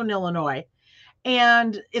from Southern Illinois,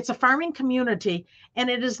 and it's a farming community, and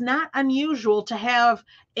it is not unusual to have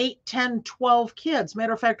 8, 10, 12 kids.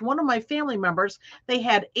 Matter of fact, one of my family members, they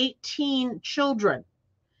had 18 children.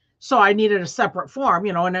 So I needed a separate form,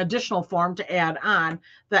 an additional form to add on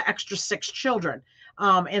the extra 6 children.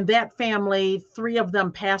 And that family, 3 of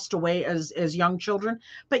them passed away as young children,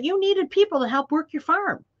 but you needed people to help work your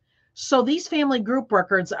farm. So these family group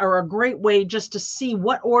records are a great way just to see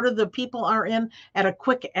what order the people are in at a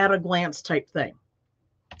quick at-a-glance type thing.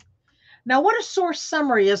 Now, what a source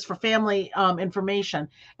summary is for family information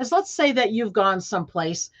is, let's say that you've gone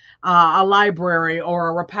someplace, a library or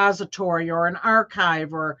a repository or an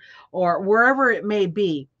archive or wherever it may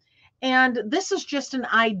be. And this is just an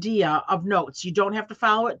idea of notes. You don't have to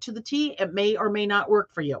follow it to the T. It may or may not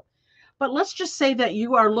work for you. But let's just say that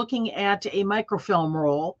you are looking at a microfilm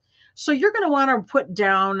roll. So you're going to want to put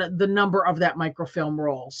down the number of that microfilm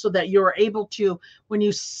roll so that you're able to, when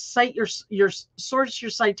you cite your source, your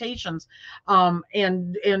citations,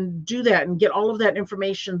 and do that and get all of that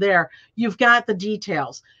information there, you've got the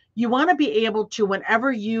details. You want to be able to,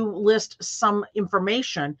 whenever you list some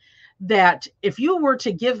information, that if you were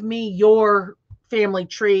to give me your family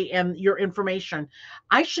tree and your information,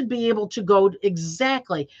 I should be able to go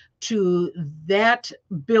exactly to that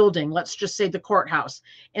building, let's just say the courthouse,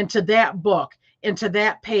 into that book, into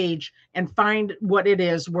that page, and find what it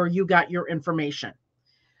is where you got your information.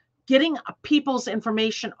 Getting people's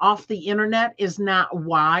information off the internet is not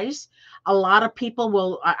wise. A lot of people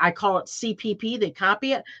will, I call it CPP, they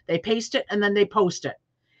copy it, they paste it, and then they post it,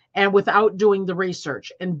 and without doing the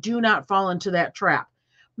research. And do not fall into that trap.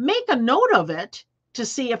 Make a note of it to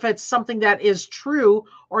see if it's something that is true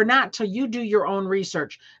or not till you do your own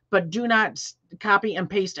research. But do not copy and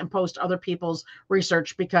paste and post other people's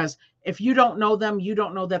research, because if you don't know them, you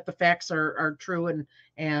don't know that the facts are true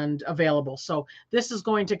and available. So this is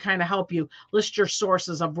going to kind of help you list your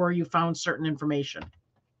sources of where you found certain information.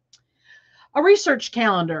 A research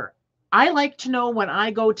calendar. I like to know when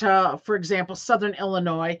I go to, for example, Southern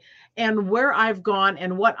Illinois, and where I've gone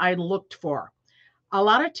and what I looked for. A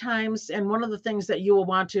lot of times, and one of the things that you will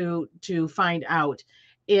want to find out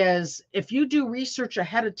is if you do research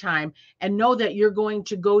ahead of time and know that you're going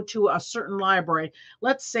to go to a certain library,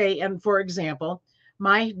 let's say, and for example,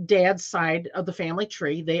 my dad's side of the family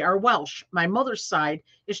tree, they are Welsh. My mother's side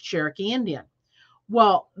is Cherokee Indian.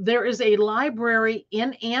 Well, there is a library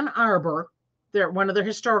in Ann Arbor, one of their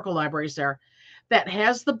historical libraries there, that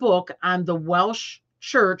has the book on the Welsh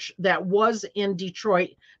church that was in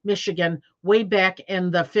Detroit, Michigan, way back in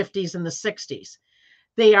the 50s and the 60s.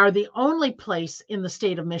 They are the only place in the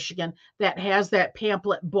state of Michigan that has that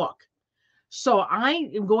pamphlet book. So I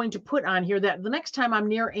am going to put on here that the next time I'm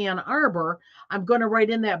near Ann Arbor, I'm going to write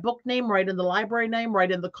in that book name, write in the library name,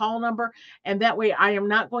 write in the call number. And that way I am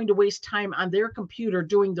not going to waste time on their computer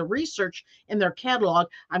doing the research in their catalog.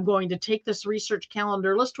 I'm going to take this research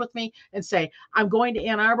calendar list with me and say, I'm going to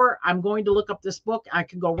Ann Arbor. I'm going to look up this book. I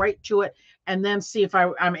can go right to it and then see if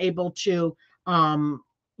I'm able to,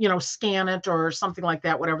 scan it or something like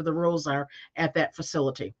that, whatever the rules are at that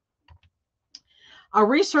facility. A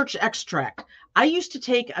research extract. I used to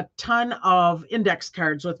take a ton of index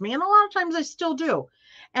cards with me, and a lot of times I still do.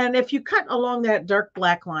 And if you cut along that dark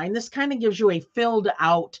black line, this kind of gives you a filled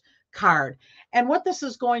out card. And what this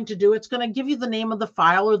is going to do, it's going to give you the name of the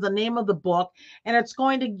file or the name of the book, and it's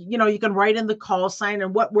going to, you can write in the call sign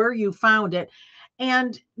and where you found it.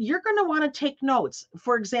 And you're going to want to take notes.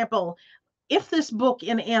 For example, if this book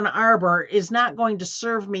in Ann Arbor is not going to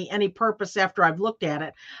serve me any purpose after I've looked at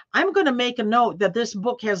it, I'm going to make a note that this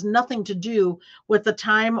book has nothing to do with the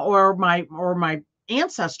time or my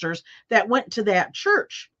ancestors that went to that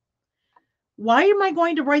church. Why am I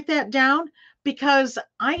going to write that down? Because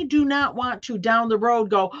I do not want to down the road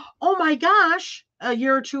go, oh my gosh, a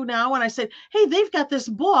year or two now, and I said, hey, they've got this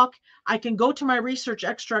book. I can go to my research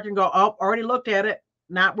extract and go, oh, already looked at it,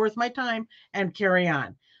 not worth my time, and carry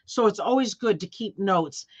on. So it's always good to keep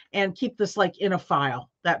notes and keep this like in a file,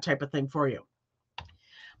 that type of thing for you.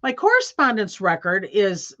 My correspondence record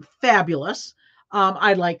is fabulous.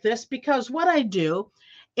 I like this because what I do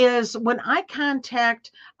is when I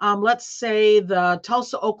contact, let's say the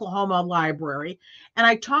Tulsa, Oklahoma library, and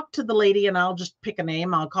I talk to the lady, and I'll just pick a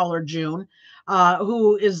name, I'll call her June,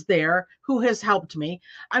 who is there, who has helped me.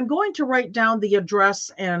 I'm going to write down the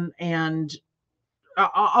address and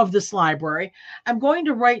of this library. I'm going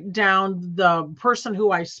to write down the person who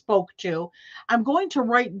I spoke to. I'm going to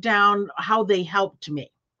write down how they helped me.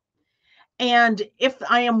 And if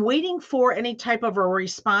I am waiting for any type of a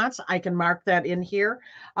response, I can mark that in here,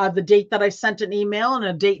 the date that I sent an email and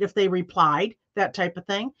a date if they replied, that type of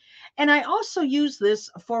thing. And I also use this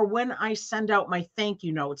for when I send out my thank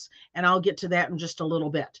you notes, and I'll get to that in just a little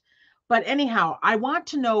bit. But anyhow, I want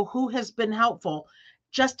to know who has been helpful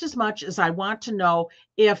just as much as I want to know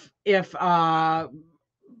if I'll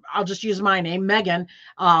just use my name, Megan,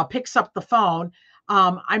 picks up the phone.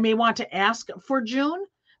 I may want to ask for June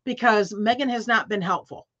because Megan has not been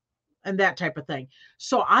helpful and that type of thing.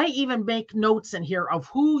 So I even make notes in here of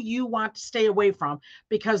who you want to stay away from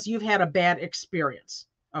because you've had a bad experience.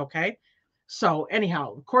 Okay. So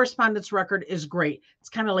anyhow, correspondence record is great. It's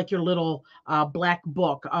kind of like your little black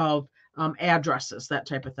book of addresses, that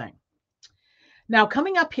type of thing. Now,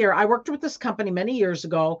 coming up here, I worked with this company many years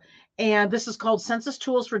ago, and this is called Census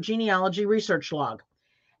Tools for Genealogy Research Log.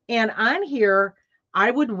 And on here,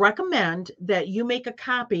 I would recommend that you make a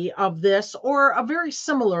copy of this or a very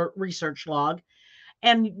similar research log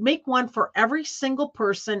and make one for every single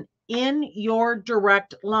person in your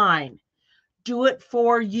direct line. Do it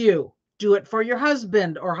for you. Do it for your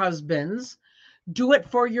husband or husbands. Do it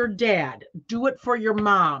for your dad. Do it for your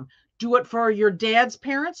mom. Do it for your dad's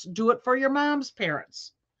parents. Do it for your mom's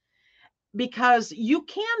parents. Because you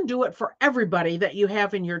can do it for everybody that you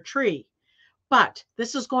have in your tree. But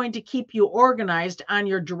this is going to keep you organized on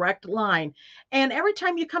your direct line. And every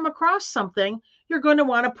time you come across something, you're going to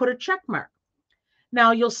want to put a check mark.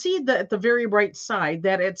 Now you'll see that at the very right side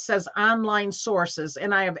that it says online sources,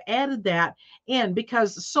 and I have added that in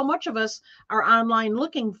because so much of us are online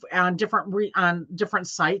looking on different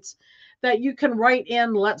sites that you can write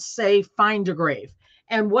in, let's say, find a grave.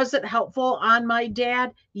 And was it helpful on my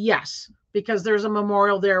dad? Yes, because there's a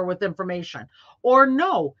memorial there with information. Or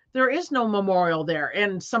no, there is no memorial there,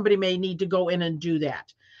 and somebody may need to go in and do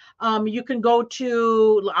that. You can go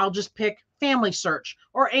to, I'll just pick Family Search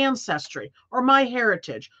or Ancestry or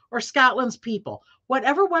MyHeritage or Scotland's People.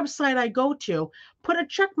 Whatever website I go to, put a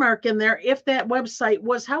check mark in there if that website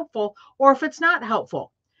was helpful or if it's not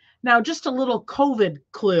helpful. Now, just a little COVID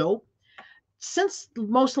clue. Since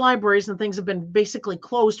most libraries and things have been basically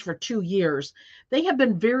closed for 2 years, they have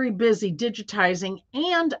been very busy digitizing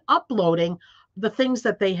and uploading the things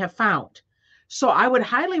that they have found. So I would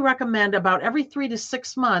highly recommend about every 3 to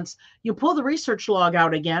 6 months, you pull the research log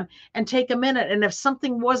out again and take a minute. And if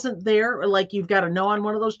something wasn't there, like you've got a no on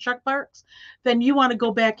one of those check marks, then you want to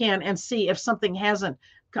go back in and see if something hasn't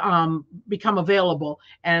become available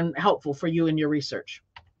and helpful for you in your research.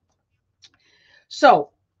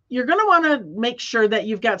 So you're going to want to make sure that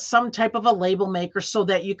you've got some type of a label maker so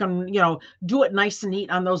that you can, do it nice and neat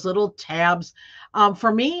on those little tabs.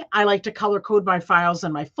 For me, I like to color code my files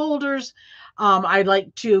and my folders. I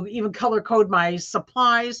like to even color code my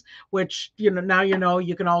supplies, which, now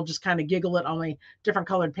you can all just kind of giggle at only different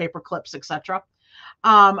colored paper clips, etc.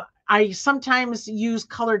 I sometimes use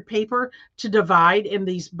colored paper to divide in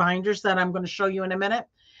these binders that I'm going to show you in a minute.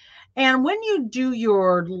 And when you do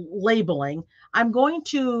your labeling, I'm going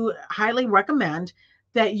to highly recommend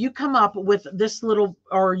that you come up with this little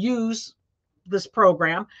or use this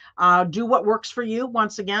program. Do what works for you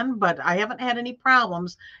once again, but I haven't had any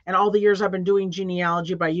problems in all the years I've been doing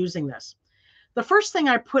genealogy by using this. The first thing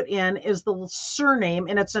I put in is the surname,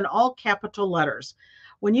 and it's in all capital letters.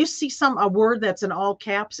 When you see a word that's in all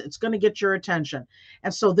caps, it's going to get your attention.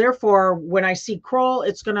 And so therefore, when I see Kroll,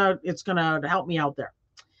 it's going to help me out there.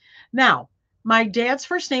 Now, my dad's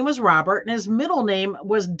first name was Robert and his middle name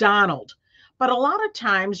was Donald. But a lot of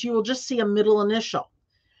times you will just see a middle initial.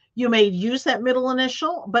 You may use that middle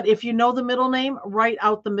initial, but if you know the middle name, write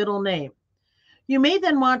out the middle name. You may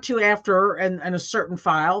then want to, after in a certain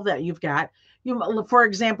file that you've got, for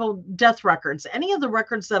example, death records, any of the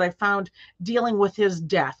records that I found dealing with his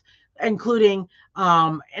death, including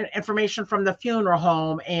information from the funeral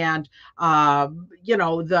home and the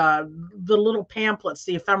little pamphlets,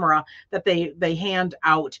 the ephemera that they hand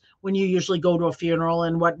out when you usually go to a funeral,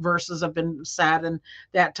 and what verses have been said and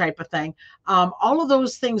that type of thing. All of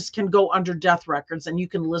those things can go under death records, and you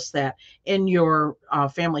can list that in your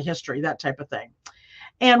family history, that type of thing.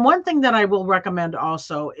 And one thing that I will recommend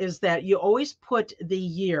also is that you always put the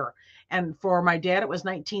year. And for my dad, it was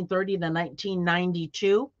 1930 to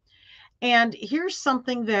 1992. And here's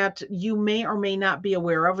something that you may or may not be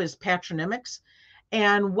aware of is patronymics.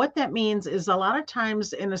 And what that means is a lot of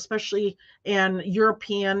times, and especially in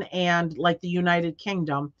European and like the United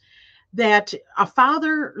Kingdom, that a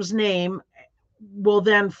father's name will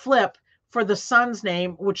then flip for the son's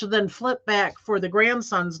name, which will then flip back for the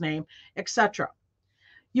grandson's name, etc.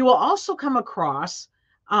 You will also come across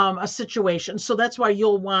a situation. So that's why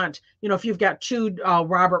you'll want, if you've got two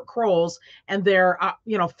Robert Krolls and they're,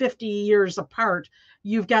 50 years apart,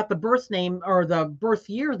 you've got the birth name or the birth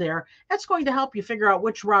year there. That's going to help you figure out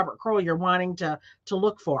which Robert Kroll you're wanting to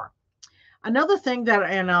look for. Another thing that,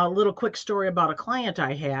 and a little quick story about a client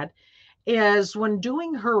I had, is when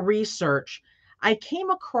doing her research, I came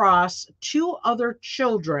across 2 other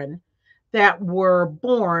children that were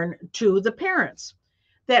born to the parents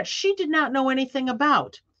that she did not know anything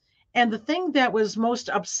about. And the thing that was most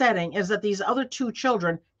upsetting is that these other 2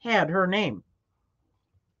 children had her name.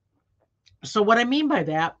 So what I mean by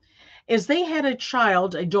that is they had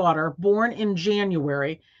a daughter, born in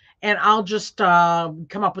January, and I'll just come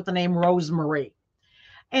up with the name Rosemary.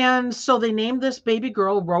 And so they named this baby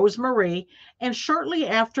girl Rosemary, and shortly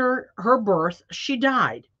after her birth, she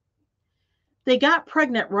died. They got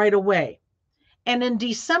pregnant right away. And in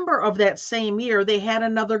December of that same year, they had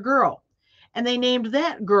another girl, and they named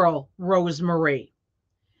that girl Rosemary.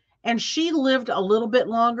 And she lived a little bit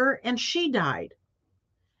longer, and she died.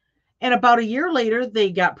 And about a year later,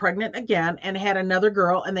 they got pregnant again and had another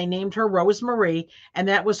girl, and they named her Rose Marie, and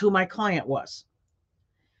that was who my client was.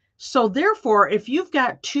 So therefore, if you've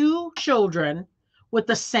got two children with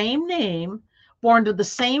the same name, born to the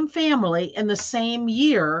same family in the same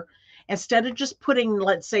year, instead of just putting,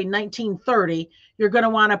 let's say, 1930, you're going to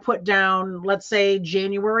want to put down, let's say,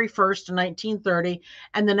 January 1st, 1930,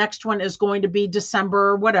 and the next one is going to be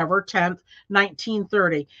December, whatever, 10th,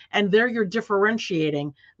 1930. And there you're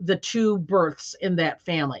differentiating the two births in that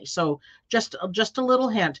family. So just a little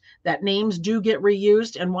hint that names do get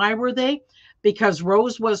reused. And why were they? Because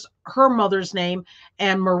Rose was her mother's name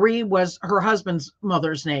and Marie was her husband's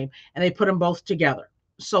mother's name, and they put them both together.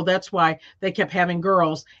 So that's why they kept having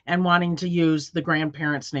girls and wanting to use the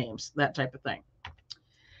grandparents' names, that type of thing.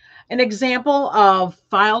 An example of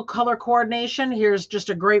file color coordination. Here's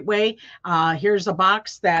just a great way. Here's a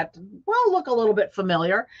box that will look a little bit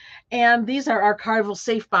familiar. And these are archival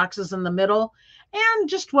safe boxes in the middle. And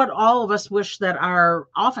just what all of us wish that our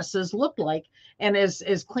offices looked like, and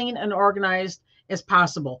as clean and organized as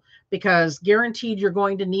possible, because guaranteed you're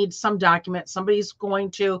going to need some document.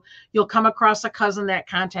 You'll come across a cousin that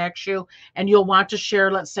contacts you and you'll want to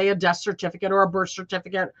share, let's say, a death certificate or a birth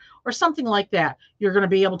certificate or something like that. You're going to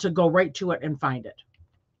be able to go right to it and find it.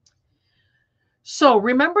 So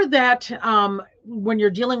remember that when you're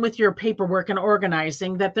dealing with your paperwork and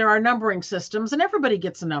organizing, that there are numbering systems and everybody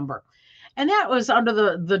gets a number. And that was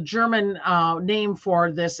under the German name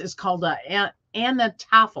for this is called an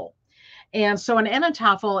Anatafel. And so an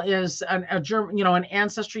Anatafel is a German, an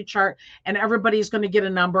ancestry chart, and everybody's going to get a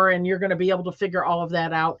number, and you're going to be able to figure all of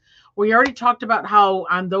that out. We already talked about how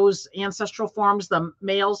on those ancestral forms, the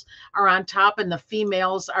males are on top and the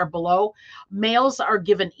females are below. Males are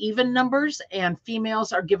given even numbers and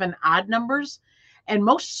females are given odd numbers. And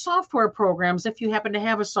most software programs, if you happen to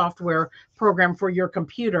have a software program for your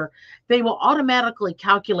computer, they will automatically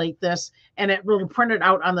calculate this and it will print it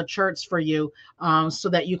out on the charts for you so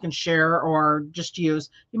that you can share or just use.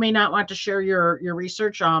 You may not want to share your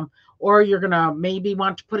research or you're going to maybe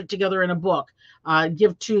want to put it together in a book,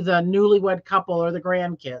 give to the newlywed couple or the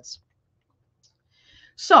grandkids.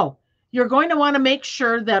 So you're going to want to make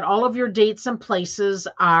sure that all of your dates and places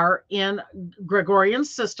are in Gregorian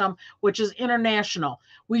system, which is international.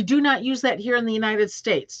 We do not use that here in the United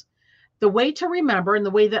States. The way to remember, and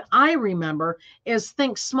the way that I remember, is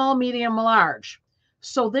think small, medium, large.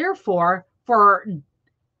 So therefore, for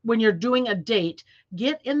when you're doing a date,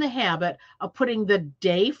 get in the habit of putting the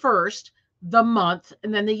day first, the month,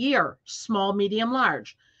 and then the year, small, medium,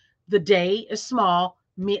 large. The day is small,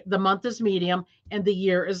 the month is medium, and the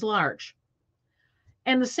year is large.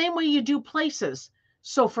 And the same way you do places.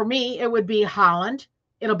 So for me, it would be Holland.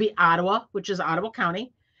 It'll be Ottawa, which is Ottawa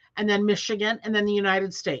County, and then Michigan, and then the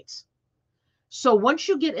United States. So once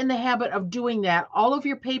you get in the habit of doing that, all of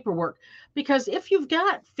your paperwork, because if you've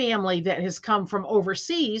got family that has come from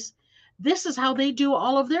overseas, this is how they do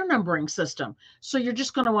all of their numbering system. So you're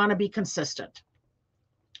just going to want to be consistent.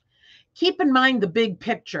 Keep in mind the big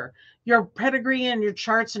picture, your pedigree and your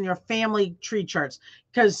charts and your family tree charts,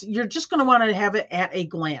 because you're just going to want to have it at a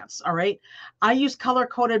glance. All right. I use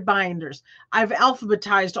color-coded binders. I've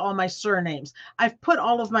alphabetized all my surnames. I've put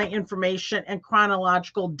all of my information in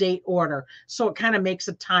chronological date order. So it kind of makes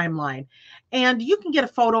a timeline. And you can get a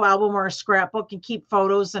photo album or a scrapbook and keep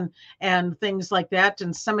photos and things like that,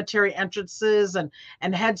 and cemetery entrances and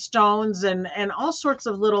headstones and all sorts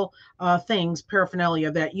of little things,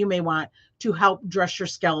 paraphernalia that you may want to help dress your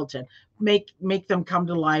skeleton, make them come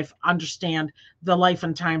to life, understand the life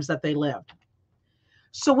and times that they lived.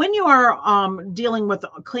 So when you are dealing with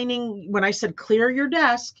cleaning, when I said clear your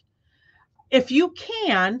desk, if you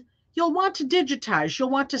can, you'll want to digitize, you'll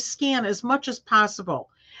want to scan as much as possible.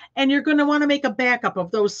 And you're going to want to make a backup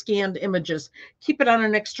of those scanned images. Keep it on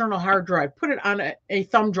an external hard drive, put it on a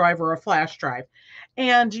thumb drive or a flash drive,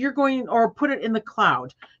 and or put it in the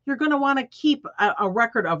cloud. You're going to want to keep a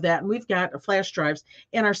record of that. And we've got flash drives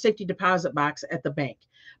in our safety deposit box at the bank,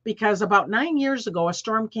 because about 9 years ago, a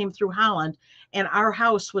storm came through Holland and our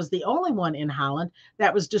house was the only one in Holland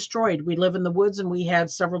that was destroyed. We live in the woods and we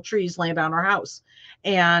had several trees land on our house.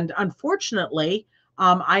 And unfortunately,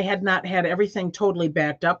 I had not had everything totally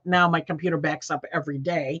backed up. Now my computer backs up every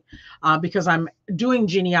day because I'm doing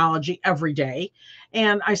genealogy every day.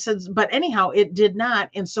 And I said, but anyhow, it did not.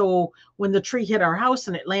 And so when the tree hit our house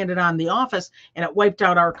and it landed on the office and it wiped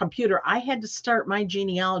out our computer, I had to start my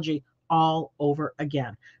genealogy all over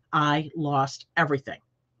again. I lost everything.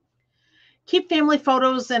 Keep family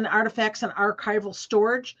photos and artifacts in archival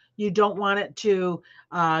storage. You don't want it to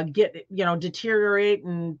get, deteriorate,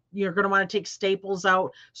 and you're going to want to take staples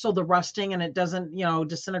out so the rusting and it doesn't,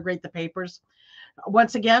 disintegrate the papers.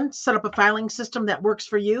 Once again, set up a filing system that works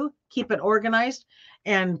for you, keep it organized,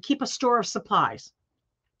 and keep a store of supplies.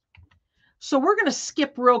 So we're going to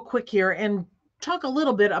skip real quick here and talk a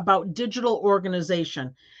little bit about digital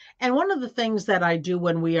organization. And one of the things that I do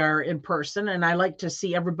when we are in person, and I like to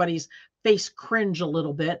see everybody's face cringe a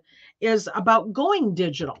little bit, is about going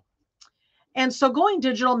digital. And so going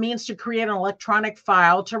digital means to create an electronic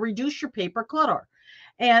file to reduce your paper clutter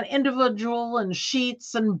and individual and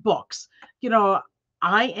sheets and books.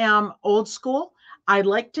 I am old school. I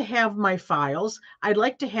like to have my files. I'd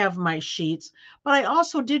like to have my sheets, but I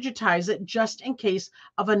also digitize it just in case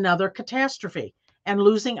of another catastrophe. And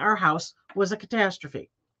losing our house was a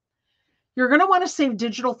catastrophe. You're going to want to save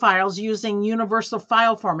digital files using universal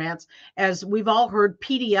file formats, as we've all heard,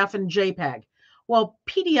 PDF and JPEG. Well,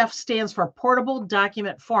 PDF stands for Portable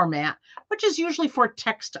Document Format, which is usually for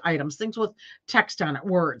text items, things with text on it,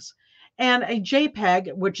 words. And a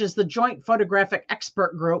JPEG, which is the Joint Photographic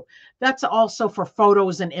Expert Group, that's also for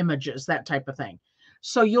photos and images, that type of thing.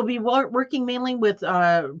 So you'll be working mainly with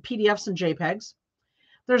PDFs and JPEGs.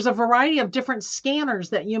 There's a variety of different scanners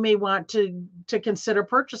that you may want to consider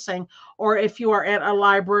purchasing, or if you are at a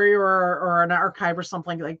library or an archive or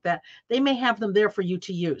something like that, they may have them there for you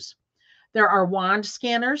to use. There are wand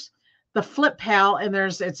scanners, the Flip Pal, and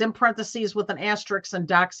it's in parentheses with an asterisk and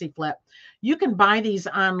DoxyFlip. You can buy these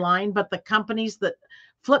online, but the companies that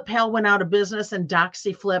Flip Pal went out of business and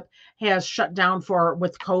DoxyFlip has shut down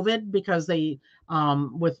with COVID because they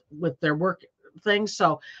with their work things.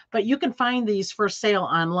 But you can find these for sale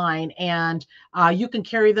online, and you can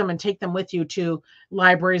carry them and take them with you to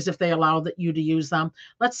libraries if they allow you to use them.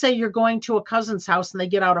 Let's say you're going to a cousin's house and they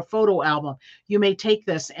get out a photo album. You may take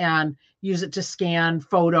this and use it to scan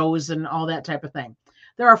photos and all that type of thing.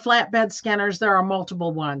 There are flatbed scanners. There are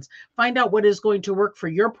multiple ones. Find out what is going to work for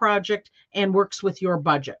your project and works with your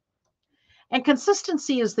budget. And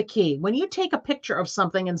consistency is the key. When you take a picture of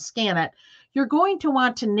something and scan it, you're going to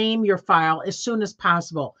want to name your file as soon as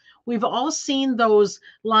possible. We've all seen those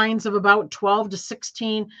lines of about 12 to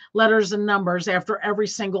 16 letters and numbers after every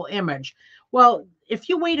single image. Well, if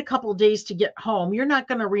you wait a couple of days to get home, you're not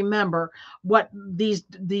going to remember what these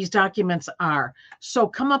documents are. So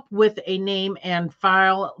come up with a name and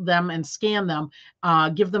file them and scan them.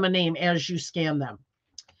 Give them a name as you scan them.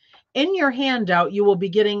 In your handout, you will be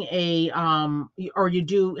getting or you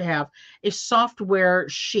do have a software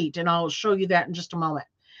sheet, and I'll show you that in just a moment.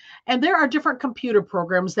 And there are different computer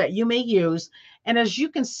programs that you may use. And as you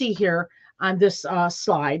can see here on this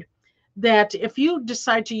slide, that if you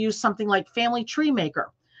decide to use something like Family Tree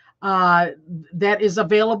Maker, that is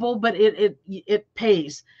available, but it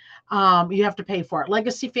pays. You have to pay for it.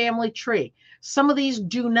 Legacy Family Tree. Some of these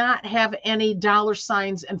do not have any dollar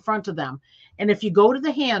signs in front of them. And if you go to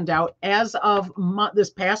the handout, as of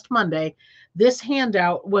this past Monday, this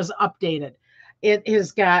handout was updated.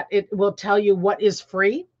 It will tell you what is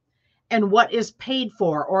free and what is paid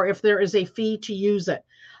for, or if there is a fee to use it.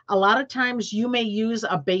 A lot of times you may use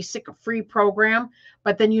a basic free program,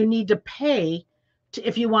 but then you need to pay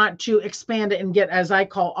if you want to expand it and get, as I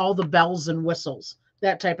call, all the bells and whistles,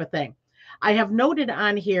 that type of thing. I have noted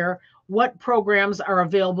on here what programs are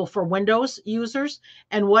available for Windows users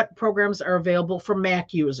and what programs are available for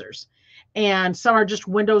Mac users. And some are just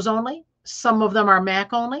Windows only. Some of them are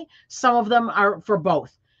Mac only. Some of them are for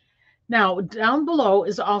both. Now, down below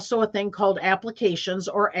is also a thing called applications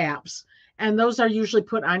or apps. And those are usually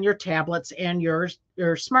put on your tablets and your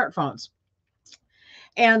smartphones.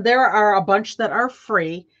 And there are a bunch that are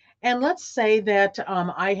free. And let's say that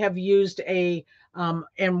I have used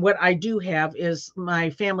and what I do have is my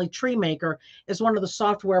Family Tree Maker is one of the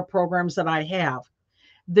software programs that I have.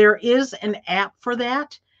 There is an app for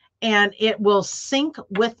that, and it will sync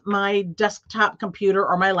with my desktop computer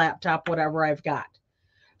or my laptop, whatever I've got.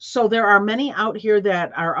 So there are many out here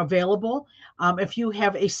that are available. If you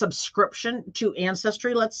have a subscription to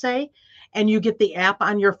Ancestry, let's say, and you get the app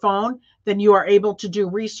on your phone, then you are able to do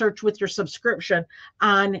research with your subscription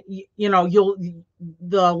on,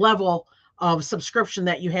 the level of subscription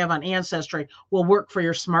that you have on Ancestry will work for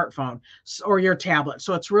your smartphone or your tablet.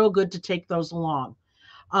 So it's real good to take those along.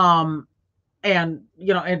 And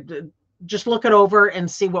just look it over and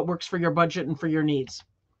see what works for your budget and for your needs.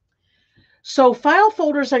 So file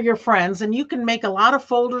folders are your friends, and you can make a lot of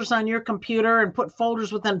folders on your computer and put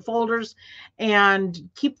folders within folders and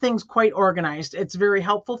keep things quite organized. It's very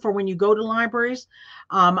helpful for when you go to libraries.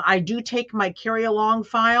 I do take my carry-along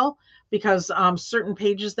file because certain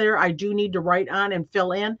pages there I do need to write on and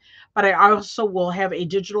fill in, but I also will have a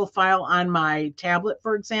digital file on my tablet,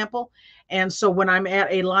 for example. And so when I'm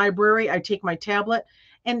at a library, I take my tablet.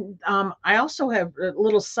 And I also have a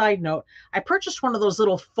little side note. I purchased one of those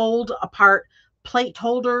little fold apart plate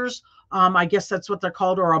holders. I guess that's what they're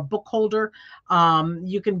called, or a book holder.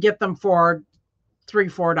 You can get them for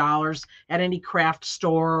 $3-4 at any craft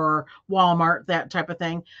store or Walmart, that type of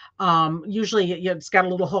thing. Usually it's got a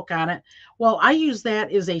little hook on it. Well, I use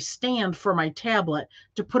that as a stand for my tablet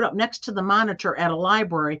to put up next to the monitor at a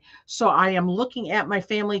library. So I am looking at my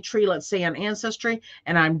family tree, let's say on Ancestry,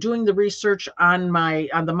 and I'm doing the research on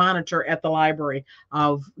the monitor at the library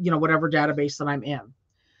of, whatever database that I'm in.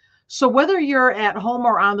 So whether you're at home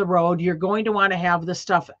or on the road, you're going to want to have this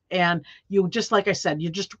stuff. And you, just like I said,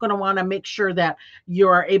 you're just going to want to make sure that you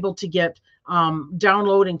are able to get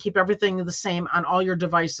download and keep everything the same on all your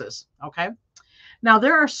devices. Okay. Now,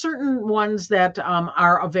 there are certain ones that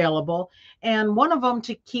are available. And one of them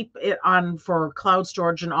to keep it on for cloud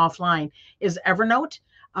storage and offline is Evernote.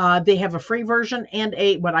 They have a free version and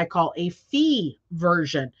what I call a fee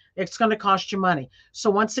version. It's going to cost you money. So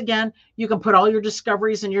once again, you can put all your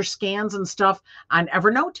discoveries and your scans and stuff on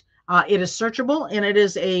Evernote. It is searchable, and it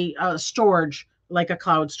is a storage, like a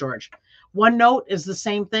cloud storage. OneNote is the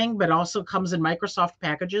same thing, but also comes in Microsoft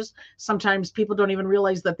packages. Sometimes people don't even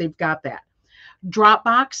realize that they've got that.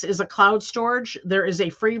 Dropbox is a cloud storage. There is a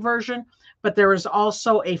free version, but there is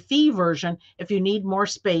also a fee version if you need more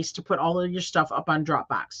space to put all of your stuff up on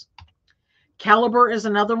Dropbox. Caliber is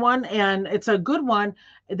another one, and it's a good one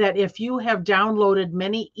that if you have downloaded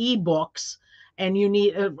many ebooks and you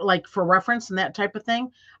need like for reference and that type of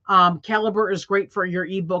thing, Caliber is great for your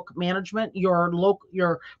ebook management,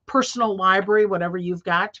 your personal library, whatever you've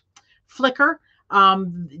got. Flickr.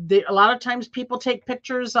 A lot of times people take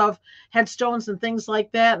pictures of headstones and things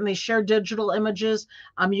like that, and they share digital images.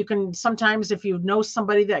 You can sometimes, if you know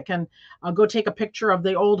somebody that can go take a picture of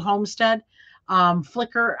the old homestead.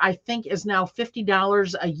 Flickr, I think, is now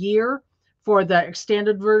 $50 a year for the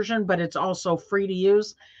extended version, but it's also free to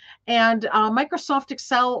use. And Microsoft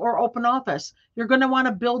Excel or OpenOffice, you're going to want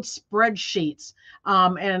to build spreadsheets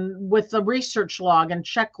and with the research log and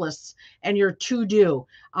checklists and your to-do.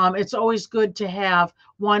 It's always good to have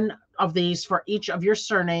one of these for each of your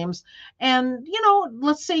surnames. And,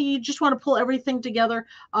 let's say you just want to pull everything together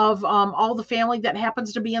of all the family that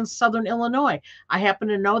happens to be in Southern Illinois. I happen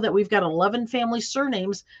to know that we've got 11 family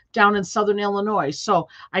surnames down in Southern Illinois. So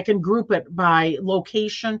I can group it by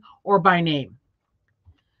location or by name.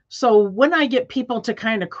 So when I get people to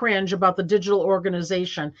kind of cringe about the digital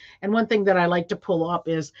organization, and one thing that I like to pull up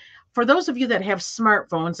is, for those of you that have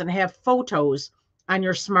smartphones and have photos on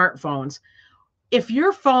your smartphones, if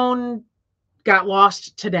your phone got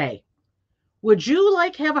lost today, would you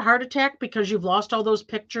have a heart attack because you've lost all those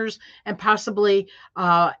pictures and possibly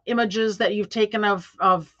images that you've taken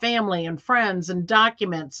of family and friends and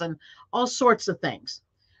documents and all sorts of things?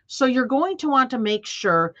 So you're going to want to make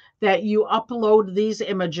sure that you upload these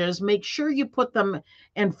images, make sure you put them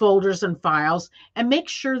in folders and files, and make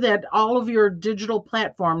sure that all of your digital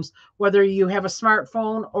platforms, whether you have a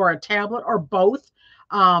smartphone or a tablet or both,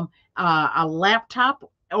 a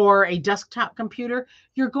laptop or a desktop computer,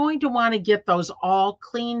 you're going to want to get those all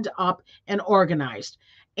cleaned up and organized.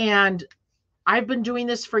 And I've been doing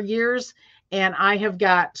this for years, and I have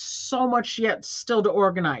got so much yet still to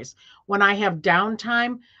organize. When I have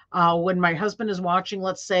downtime, when my husband is watching,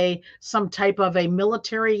 let's say, some type of a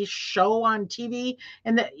military show on TV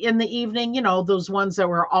in the evening, those ones that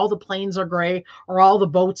where all the planes are gray or all the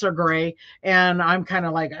boats are gray, and I'm kind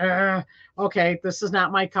of like, okay, this is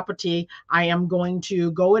not my cup of tea. I am going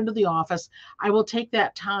to go into the office. I will take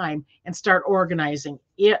that time and start organizing.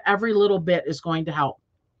 Every little bit is going to help.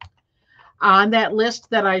 On that list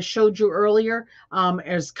that I showed you earlier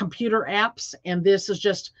is computer apps, and this is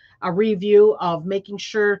just a review of making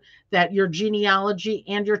sure that your genealogy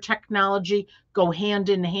and your technology go hand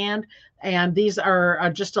in hand. And these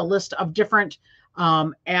are just a list of different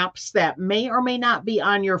apps that may or may not be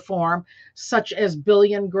on your form, such as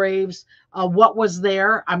Billion Graves. What Was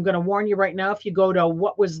There? I'm going to warn you right now, if you go to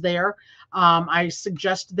What Was There, I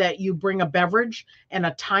suggest that you bring a beverage and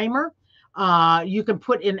a timer. You can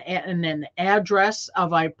put in an address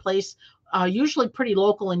of a place, usually pretty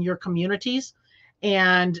local in your communities.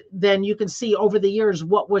 And then you can see over the years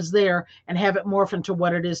what was there and have it morph into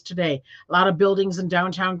what it is today. A lot of buildings in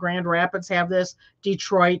downtown Grand Rapids have this,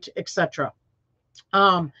 Detroit, etc.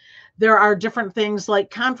 There are different things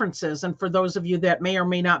like conferences. And for those of you that may or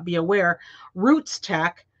may not be aware, Roots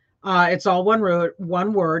Tech, it's all one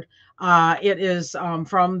word. It is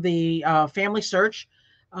from the Family Search.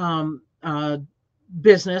 um,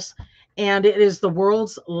 business, and it is the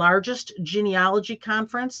world's largest genealogy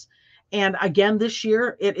conference. And again, this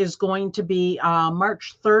year it is going to be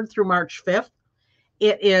March 3rd through March 5th.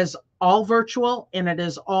 It is all virtual and it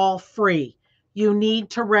is all free. You need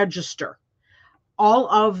to register. All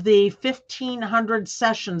of the 1,500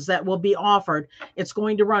 sessions that will be offered, it's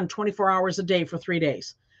going to run 24 hours a day for 3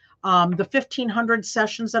 days. The 1,500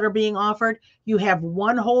 sessions that are being offered, you have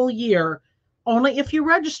one whole year, only if you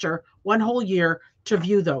register, one whole year to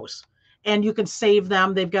view those. And you can save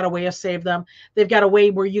them. They've got a way to save them. They've got a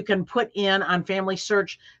way where you can put in on Family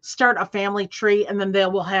Search, start a family tree, and then they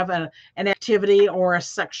will have an activity or a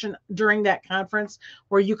section during that conference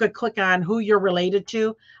where you could click on who you're related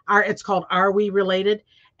to. It's called Are We Related?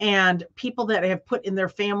 And people that have put in their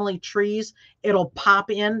family trees, it'll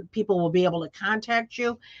pop in. People will be able to contact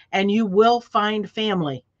you, and you will find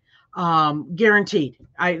family, guaranteed.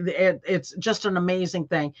 It's just an amazing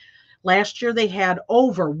thing. Last year, they had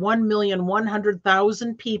over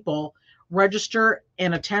 1,100,000 people register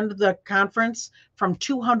and attend the conference from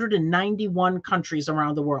 291 countries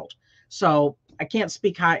around the world. So I can't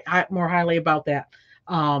speak more highly about that.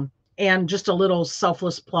 And just a little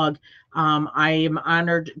selfless plug. I am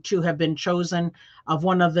honored to have been chosen of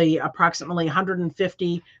one of the approximately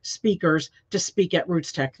 150 speakers to speak at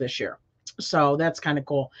Roots Tech this year. So that's kind of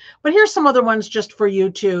cool. But here's some other ones just for you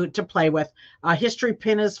to play with. History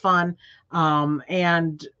pin is fun,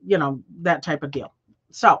 and that type of deal.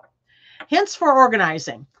 So hints for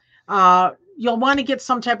organizing. You'll want to get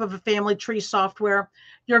some type of a family tree software.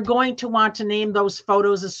 You're going to want to name those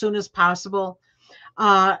photos as soon as possible.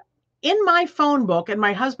 In my phone book, and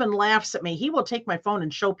my husband laughs at me, he will take my phone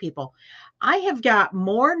and show people. I have got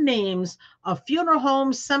more names of funeral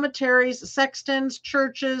homes, cemeteries, sextons,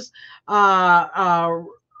 churches, relatives,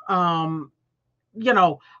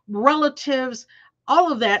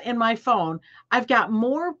 all of that in my phone. I've got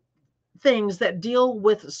more things that deal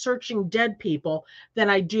with searching dead people than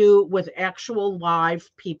I do with actual live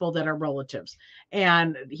people that are relatives.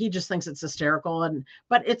 And he just thinks it's hysterical.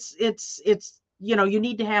 But it's you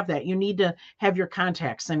need to have that. You need to have your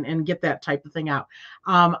contacts and get that type of thing out.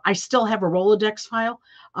 I still have a Rolodex file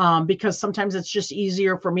because sometimes it's just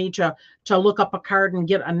easier for me to look up a card and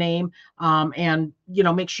get a name, and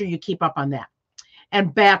make sure you keep up on that.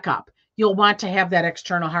 And backup. You'll want to have that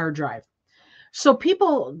external hard drive. So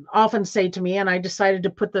people often say to me, and I decided to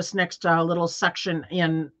put this next little section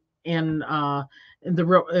in the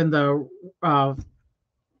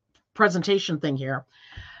presentation thing here,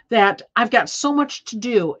 that I've got so much to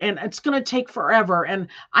do and it's going to take forever and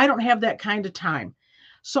I don't have that kind of time.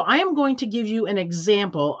 So I am going to give you an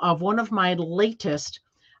example of one of my latest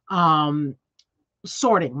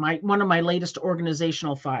sorting, one of my latest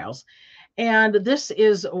organizational files. And this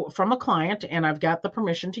is from a client and I've got the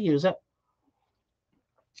permission to use it.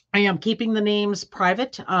 I am keeping the names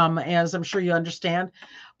private, as I'm sure you understand,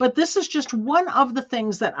 but this is just one of the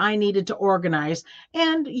things that I needed to organize.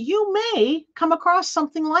 And you may come across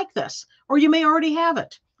something like this, or you may already have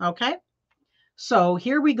it. Okay. So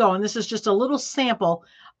here we go. And this is just a little sample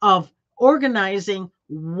of organizing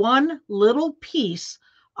one little piece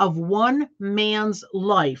of one man's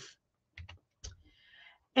life.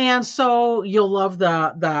 And so you'll love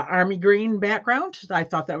the army green background. I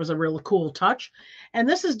thought that was a really cool touch. And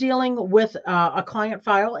this is dealing with a client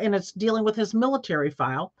file, and it's dealing with his military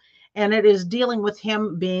file, and it is dealing with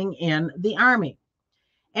him being in the Army.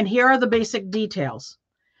 And here are the basic details.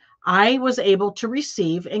 I was able to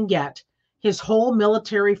receive and get his whole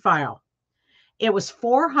military file. It was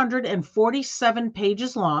 447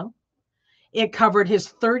 pages long. It covered his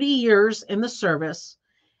 30 years in the service,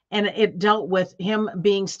 and it dealt with him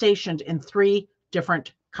being stationed in 3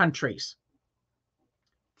 different countries.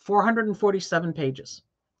 447 pages.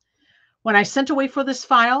 When I sent away for this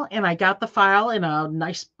file, and I got the file in a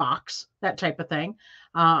nice box, that type of thing.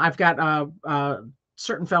 I've got a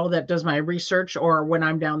certain fellow that does my research or when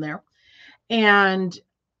I'm down there. And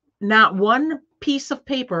not one piece of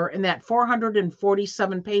paper in that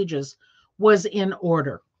 447 pages was in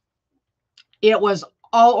order. It was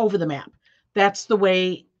all over the map. That's the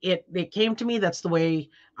way it came to me. That's the way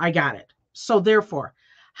I got it. So therefore,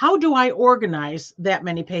 how do I organize that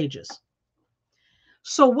many pages?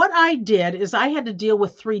 So what I did is I had to deal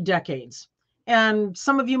with 3 decades. And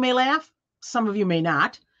some of you may laugh, some of you may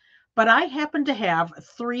not, but I happen to have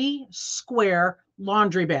 3 square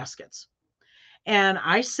laundry baskets. And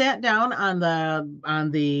I sat down on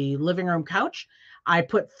the living room couch. I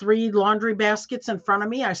put 3 laundry baskets in front of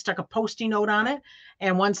me. I stuck a Post-it note on it,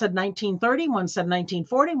 and one said 1930, one said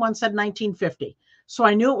 1940, one said 1950. So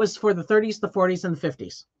I knew it was for the 30s, the 40s, and the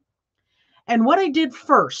 50s. And what I did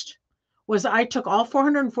first was I took all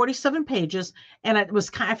 447 pages, and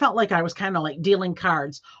I felt like I was kind of like dealing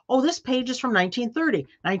cards. Oh, this page is from 1930,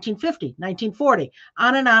 1950, 1940,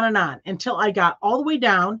 on and on and on until I got all the way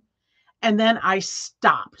down, and then I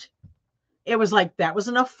stopped. It was like that was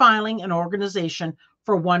enough filing and organization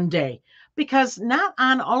for one day, because not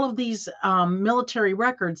on all of these military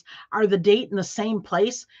records are the date in the same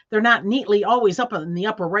place. They're not neatly always up in the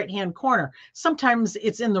upper right-hand corner. Sometimes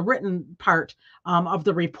it's in the written part of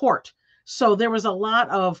the report. So there was a lot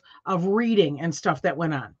of reading and stuff that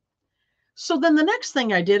went on. So then the next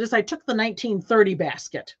thing I did is I took the 1930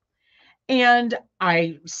 basket and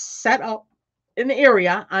I set up an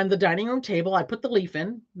area on the dining room table. I put the leaf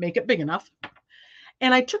in, make it big enough.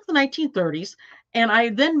 And I took the 1930s and I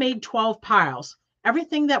then made 12 piles,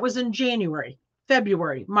 everything that was in January,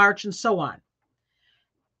 February, March, and so on.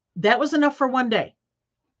 That was enough for one day.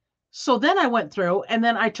 So then I went through and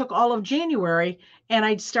then I took all of January and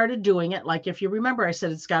I started doing it. Like, if you remember, I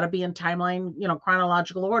said it's got to be in timeline,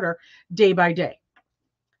 chronological order, day by day.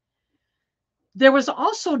 There was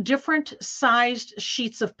also different sized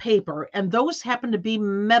sheets of paper, and those happened to be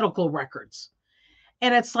medical records.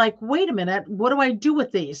 And it's like, wait a minute, what do I do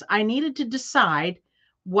with these? I needed to decide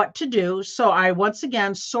what to do. So I once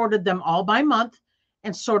again sorted them all by month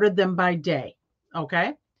and sorted them by day.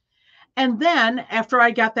 Okay. And then after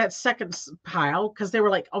I got that second pile, because they were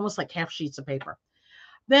like almost like half sheets of paper,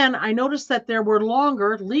 then I noticed that there were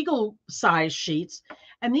longer legal size sheets.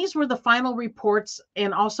 And these were the final reports,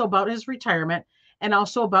 and also about his retirement, and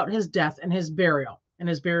also about his death and his burial. And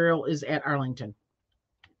his burial is at Arlington.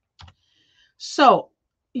 So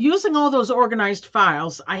using all those organized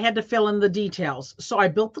files, I had to fill in the details. So I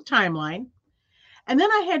built the timeline. And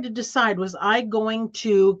then I had to decide, was I going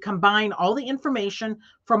to combine all the information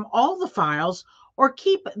from all the files or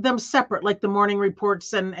keep them separate, like the morning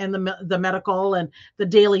reports and the medical and the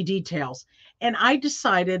daily details? And I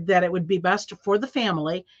decided that it would be best for the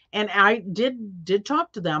family, and I did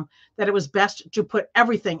talk to them, that it was best to put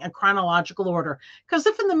everything in chronological order. Because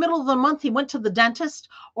if in the middle of the month he went to the dentist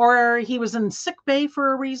or he was in sick bay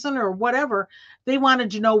for a reason or whatever, they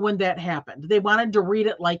wanted to know when that happened. They wanted to read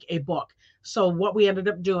it like a book. So what we ended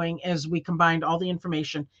up doing is we combined all the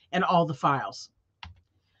information and all the files.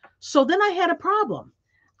 So then I had a problem.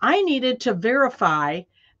 I needed to verify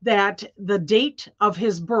that the date of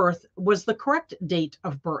his birth was the correct date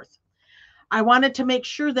of birth. I wanted to make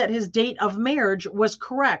sure that his date of marriage was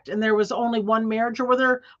correct, and there was only one marriage, or were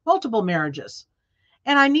there multiple marriages?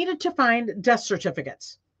 And I needed to find death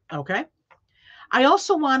certificates. Okay. I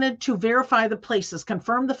also wanted to verify the places,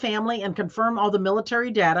 confirm the family, and confirm all the military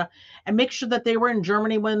data, and make sure that they were in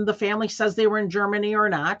Germany when the family says they were in Germany or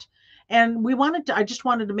not. And I just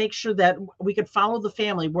wanted to make sure that we could follow the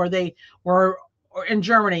family where they were in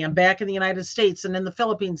Germany and back in the United States and in the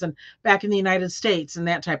Philippines and back in the United States and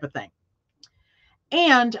that type of thing.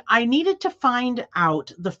 And I needed to find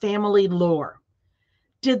out the family lore.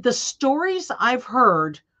 Did the stories I've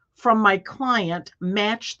heard from my client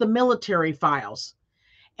match the military files?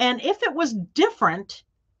 And if it was different,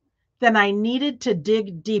 then I needed to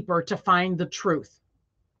dig deeper to find the truth.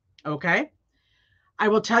 Okay. I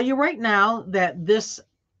will tell you right now that this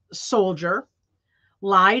soldier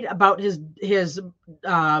lied about his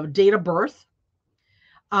date of birth.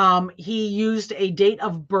 He used a date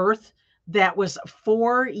of birth that was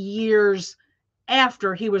 4 years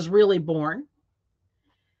after he was really born.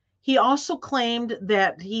 He also claimed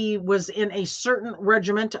that he was in a certain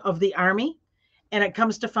regiment of the Army, and it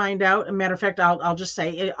comes to find out, a matter of fact, I'll just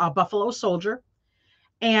say a Buffalo Soldier,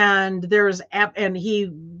 and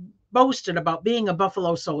he boasted about being a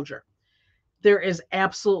Buffalo Soldier. There is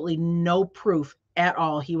absolutely no proof at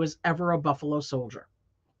all he was ever a Buffalo Soldier.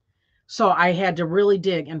 So I had to really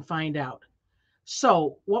dig and find out.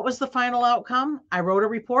 So what was the final outcome? I wrote a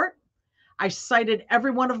report. I cited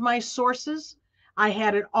every one of my sources. I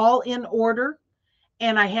had it all in order,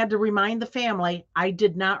 and I had to remind the family I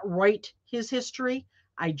did not write his history.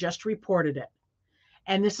 I just reported it.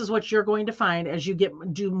 And this is what you're going to find as you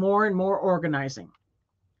do more and more organizing.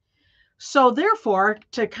 So therefore,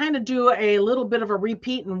 to kind of do a little bit of a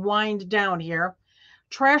repeat and wind down here,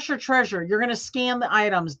 trash or treasure, you're going to scan the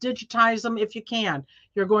items, digitize them if you can.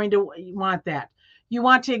 You're going to want that. You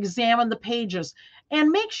want to examine the pages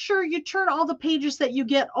and make sure you turn all the pages that you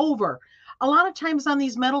get over. A lot of times on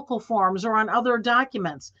these medical forms or on other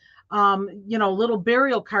documents, little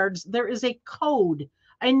burial cards, there is a code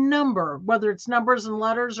a number, whether it's numbers and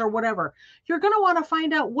letters or whatever, you're going to want to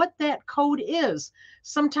find out what that code is.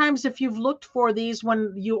 Sometimes if you've looked for these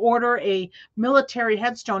when you order a military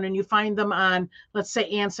headstone and you find them on, let's say,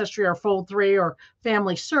 Ancestry or Fold3 or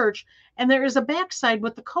Family Search, and there is a backside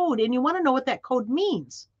with the code and you want to know what that code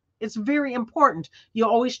means. It's very important. You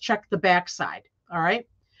always check the backside. All right.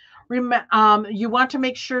 You want to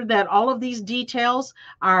make sure that all of these details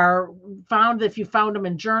are found, if you found them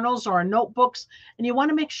in journals or in notebooks, and you want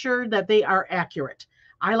to make sure that they are accurate.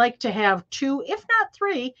 I like to have 2, if not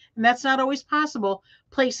 3, and that's not always possible,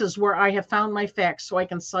 places where I have found my facts so I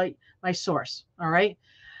can cite my source. All right.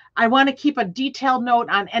 I want to keep a detailed note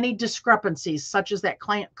on any discrepancies, such as that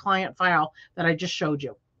client file that I just showed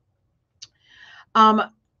you.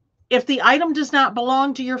 If the item does not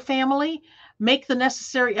belong to your family, make the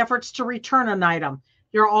necessary efforts to return an item.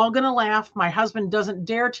 You're all going to laugh. My husband doesn't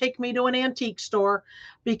dare take me to an antique store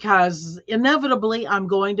because inevitably I'm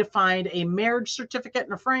going to find a marriage certificate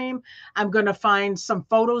in a frame. I'm going to find some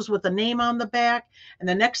photos with a name on the back. And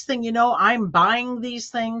the next thing you know, I'm buying these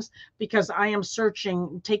things because I am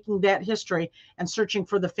searching, taking that history and searching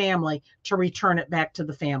for the family to return it back to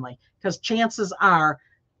the family. Because chances are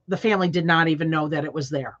the family did not even know that it was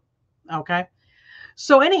there. Okay.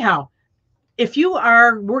 So anyhow, if you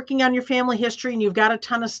are working on your family history and you've got a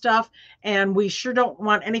ton of stuff and we sure don't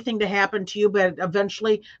want anything to happen to you, but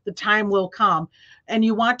eventually the time will come and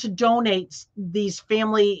you want to donate these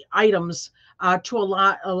family items to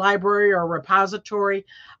a library or a repository,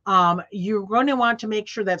 you're going to want to make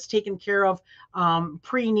sure that's taken care of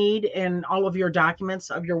pre-need in all of your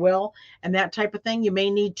documents of your will and that type of thing. You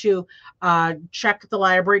may need to check the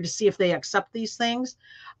library to see if they accept these things.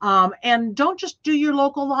 And don't just do your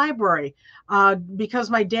local library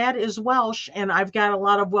because my dad is Welsh and I've got a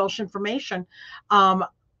lot of Welsh information.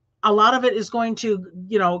 A lot of it is going to,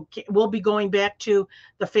 will be going back to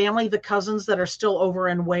the family, the cousins that are still over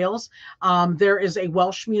in Wales. There is a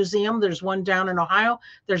Welsh museum. There's one down in Ohio.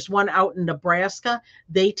 There's one out in Nebraska.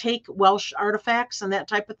 They take Welsh artifacts and that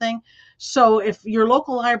type of thing. So if your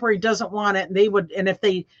local library doesn't want it, they would, and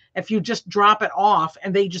if you just drop it off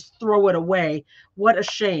and they just throw it away, what a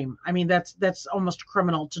shame. I mean, that's almost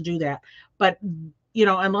criminal to do that. But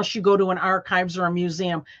unless you go to an archives or a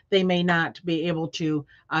museum, they may not be able to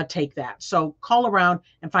take that. So call around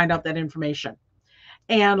and find out that information.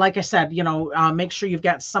 And like I said, make sure you've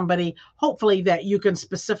got somebody, hopefully, that you can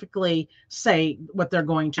specifically say what they're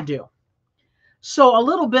going to do. So a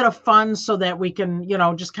little bit of fun so that we can,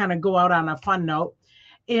 just kind of go out on a fun note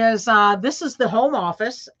is this is the home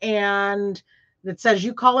office and it says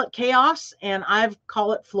you call it chaos and I've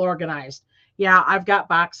call it floor-organized. Yeah, I've got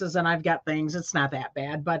boxes and I've got things. It's not that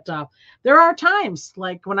bad, but there are times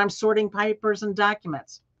like when I'm sorting papers and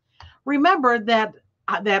documents. Remember that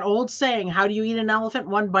old saying, how do you eat an elephant?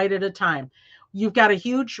 One bite at a time. You've got a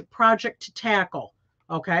huge project to tackle,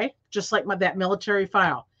 okay? Just like that military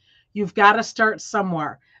file. You've got to start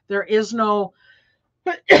somewhere. There is no,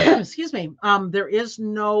 excuse me, there is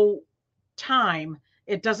no time.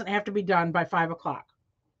 It doesn't have to be done by 5 o'clock.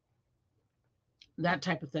 That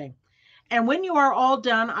type of thing. And when you are all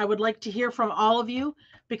done, I would like to hear from all of you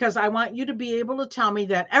because I want you to be able to tell me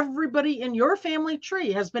that everybody in your family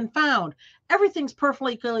tree has been found. Everything's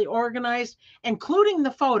perfectly organized, including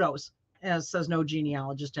the photos, as says no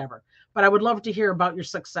genealogist ever. But I would love to hear about your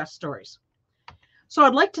success stories. So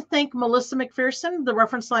I'd like to thank Melissa McPherson, the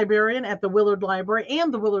reference librarian at the Willard Library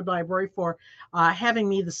and the Willard Library for having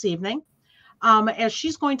me this evening. As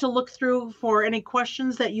she's going to look through for any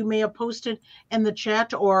questions that you may have posted in the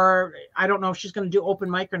chat, or I don't know if she's going to do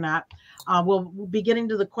open mic or not. We'll be getting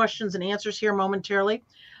to the questions and answers here momentarily.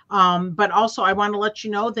 But also I want to let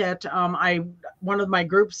you know that one of my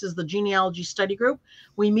groups is the Genealogy Study Group.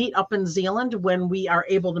 We meet up in Zealand when we are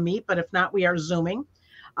able to meet, but if not, we are Zooming.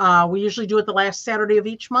 We usually do it the last Saturday of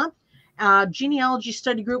each month.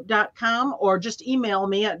 Genealogystudygroup.com, or just email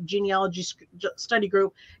me at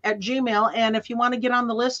genealogystudygroup@gmail.com. And if you want to get on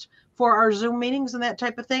the list for our Zoom meetings and that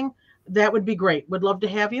type of thing, that would be great. Would love to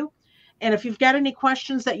have you. And if you've got any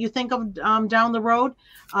questions that you think of down the road,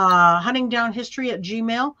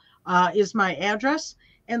 huntingdownhistory@gmail is my address.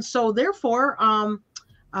 And so therefore,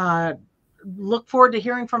 look forward to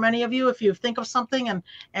hearing from any of you if you think of something and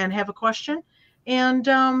have a question. And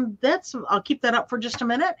I'll keep that up for just a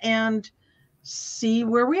minute and see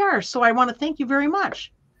where we are. So I want to thank you very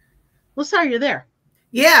much. Melissa, are you there?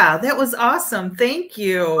 Yeah, that was awesome. Thank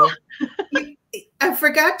you. I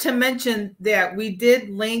forgot to mention that we did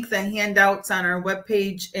link the handouts on our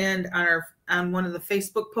webpage and on one of the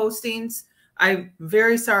Facebook postings. I'm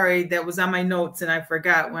very sorry that was on my notes and I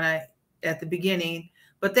forgot at the beginning.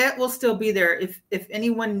 but that will still be there. If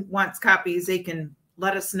anyone wants copies, they can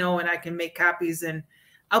let us know and I can make copies, and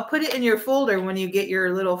I'll put it in your folder when you get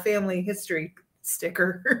your little family history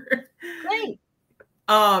sticker. Great.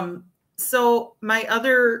 So my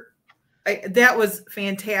other, that was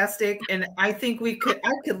fantastic. And I think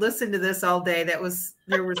I could listen to this all day.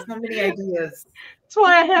 There were so many ideas. That's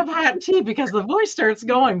why I have hot tea, because the voice starts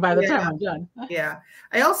going by the time I'm done. Yeah.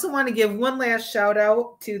 I also want to give one last shout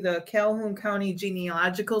out to the Calhoun County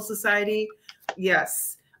Genealogical Society.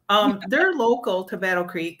 Yes. They're local to Battle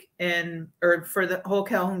Creek or for the whole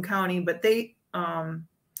Calhoun County, but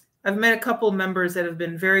I've met a couple of members that have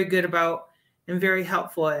been very good about and very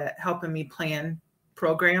helpful at helping me plan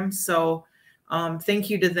programs. So thank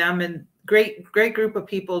you to them, and great group of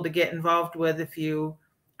people to get involved with if you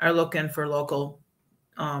are looking for local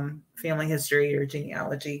family history or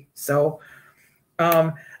genealogy. So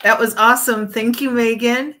that was awesome. Thank you,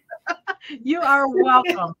 Megan. You are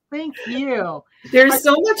welcome. Thank you. There's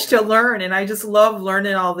so much to learn, and I just love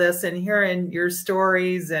learning all this and hearing your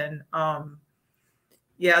stories. And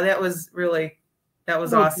yeah, that was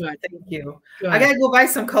awesome. Good. Thank you. Good. I gotta go buy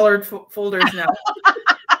some colored folders now.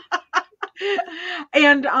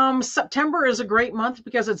 And September is a great month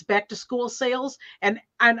because it's back to school sales, and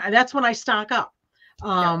that's when I stock up.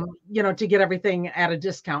 You know, to get everything at a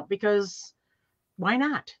discount, because why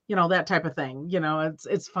not? You know, that type of thing. You know, it's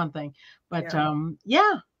a fun thing. But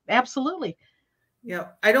yeah, absolutely. Yeah,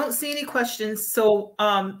 I don't see any questions, so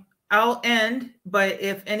I'll end. But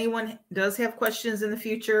if anyone does have questions in the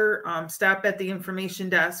future, stop at the information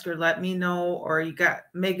desk or let me know, or you got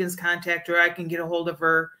Megan's contact, or I can get a hold of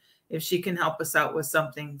her if she can help us out with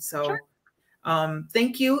something. So sure.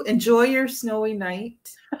 Thank you. Enjoy your snowy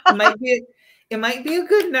night. It might be a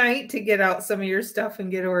good night to get out some of your stuff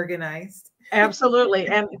and get organized. Absolutely.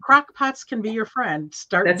 And crock pots can be your friend.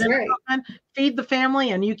 That's right. Feed the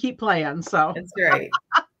family, and you keep playing. So that's right.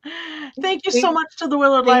 Thank you so much to the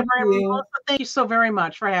Willard Library. Thank you so very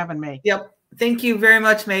much for having me. Yep. Thank you very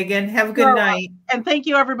much, Megan. Have a good night. And thank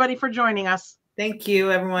you, everybody, for joining us. Thank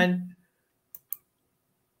you, everyone.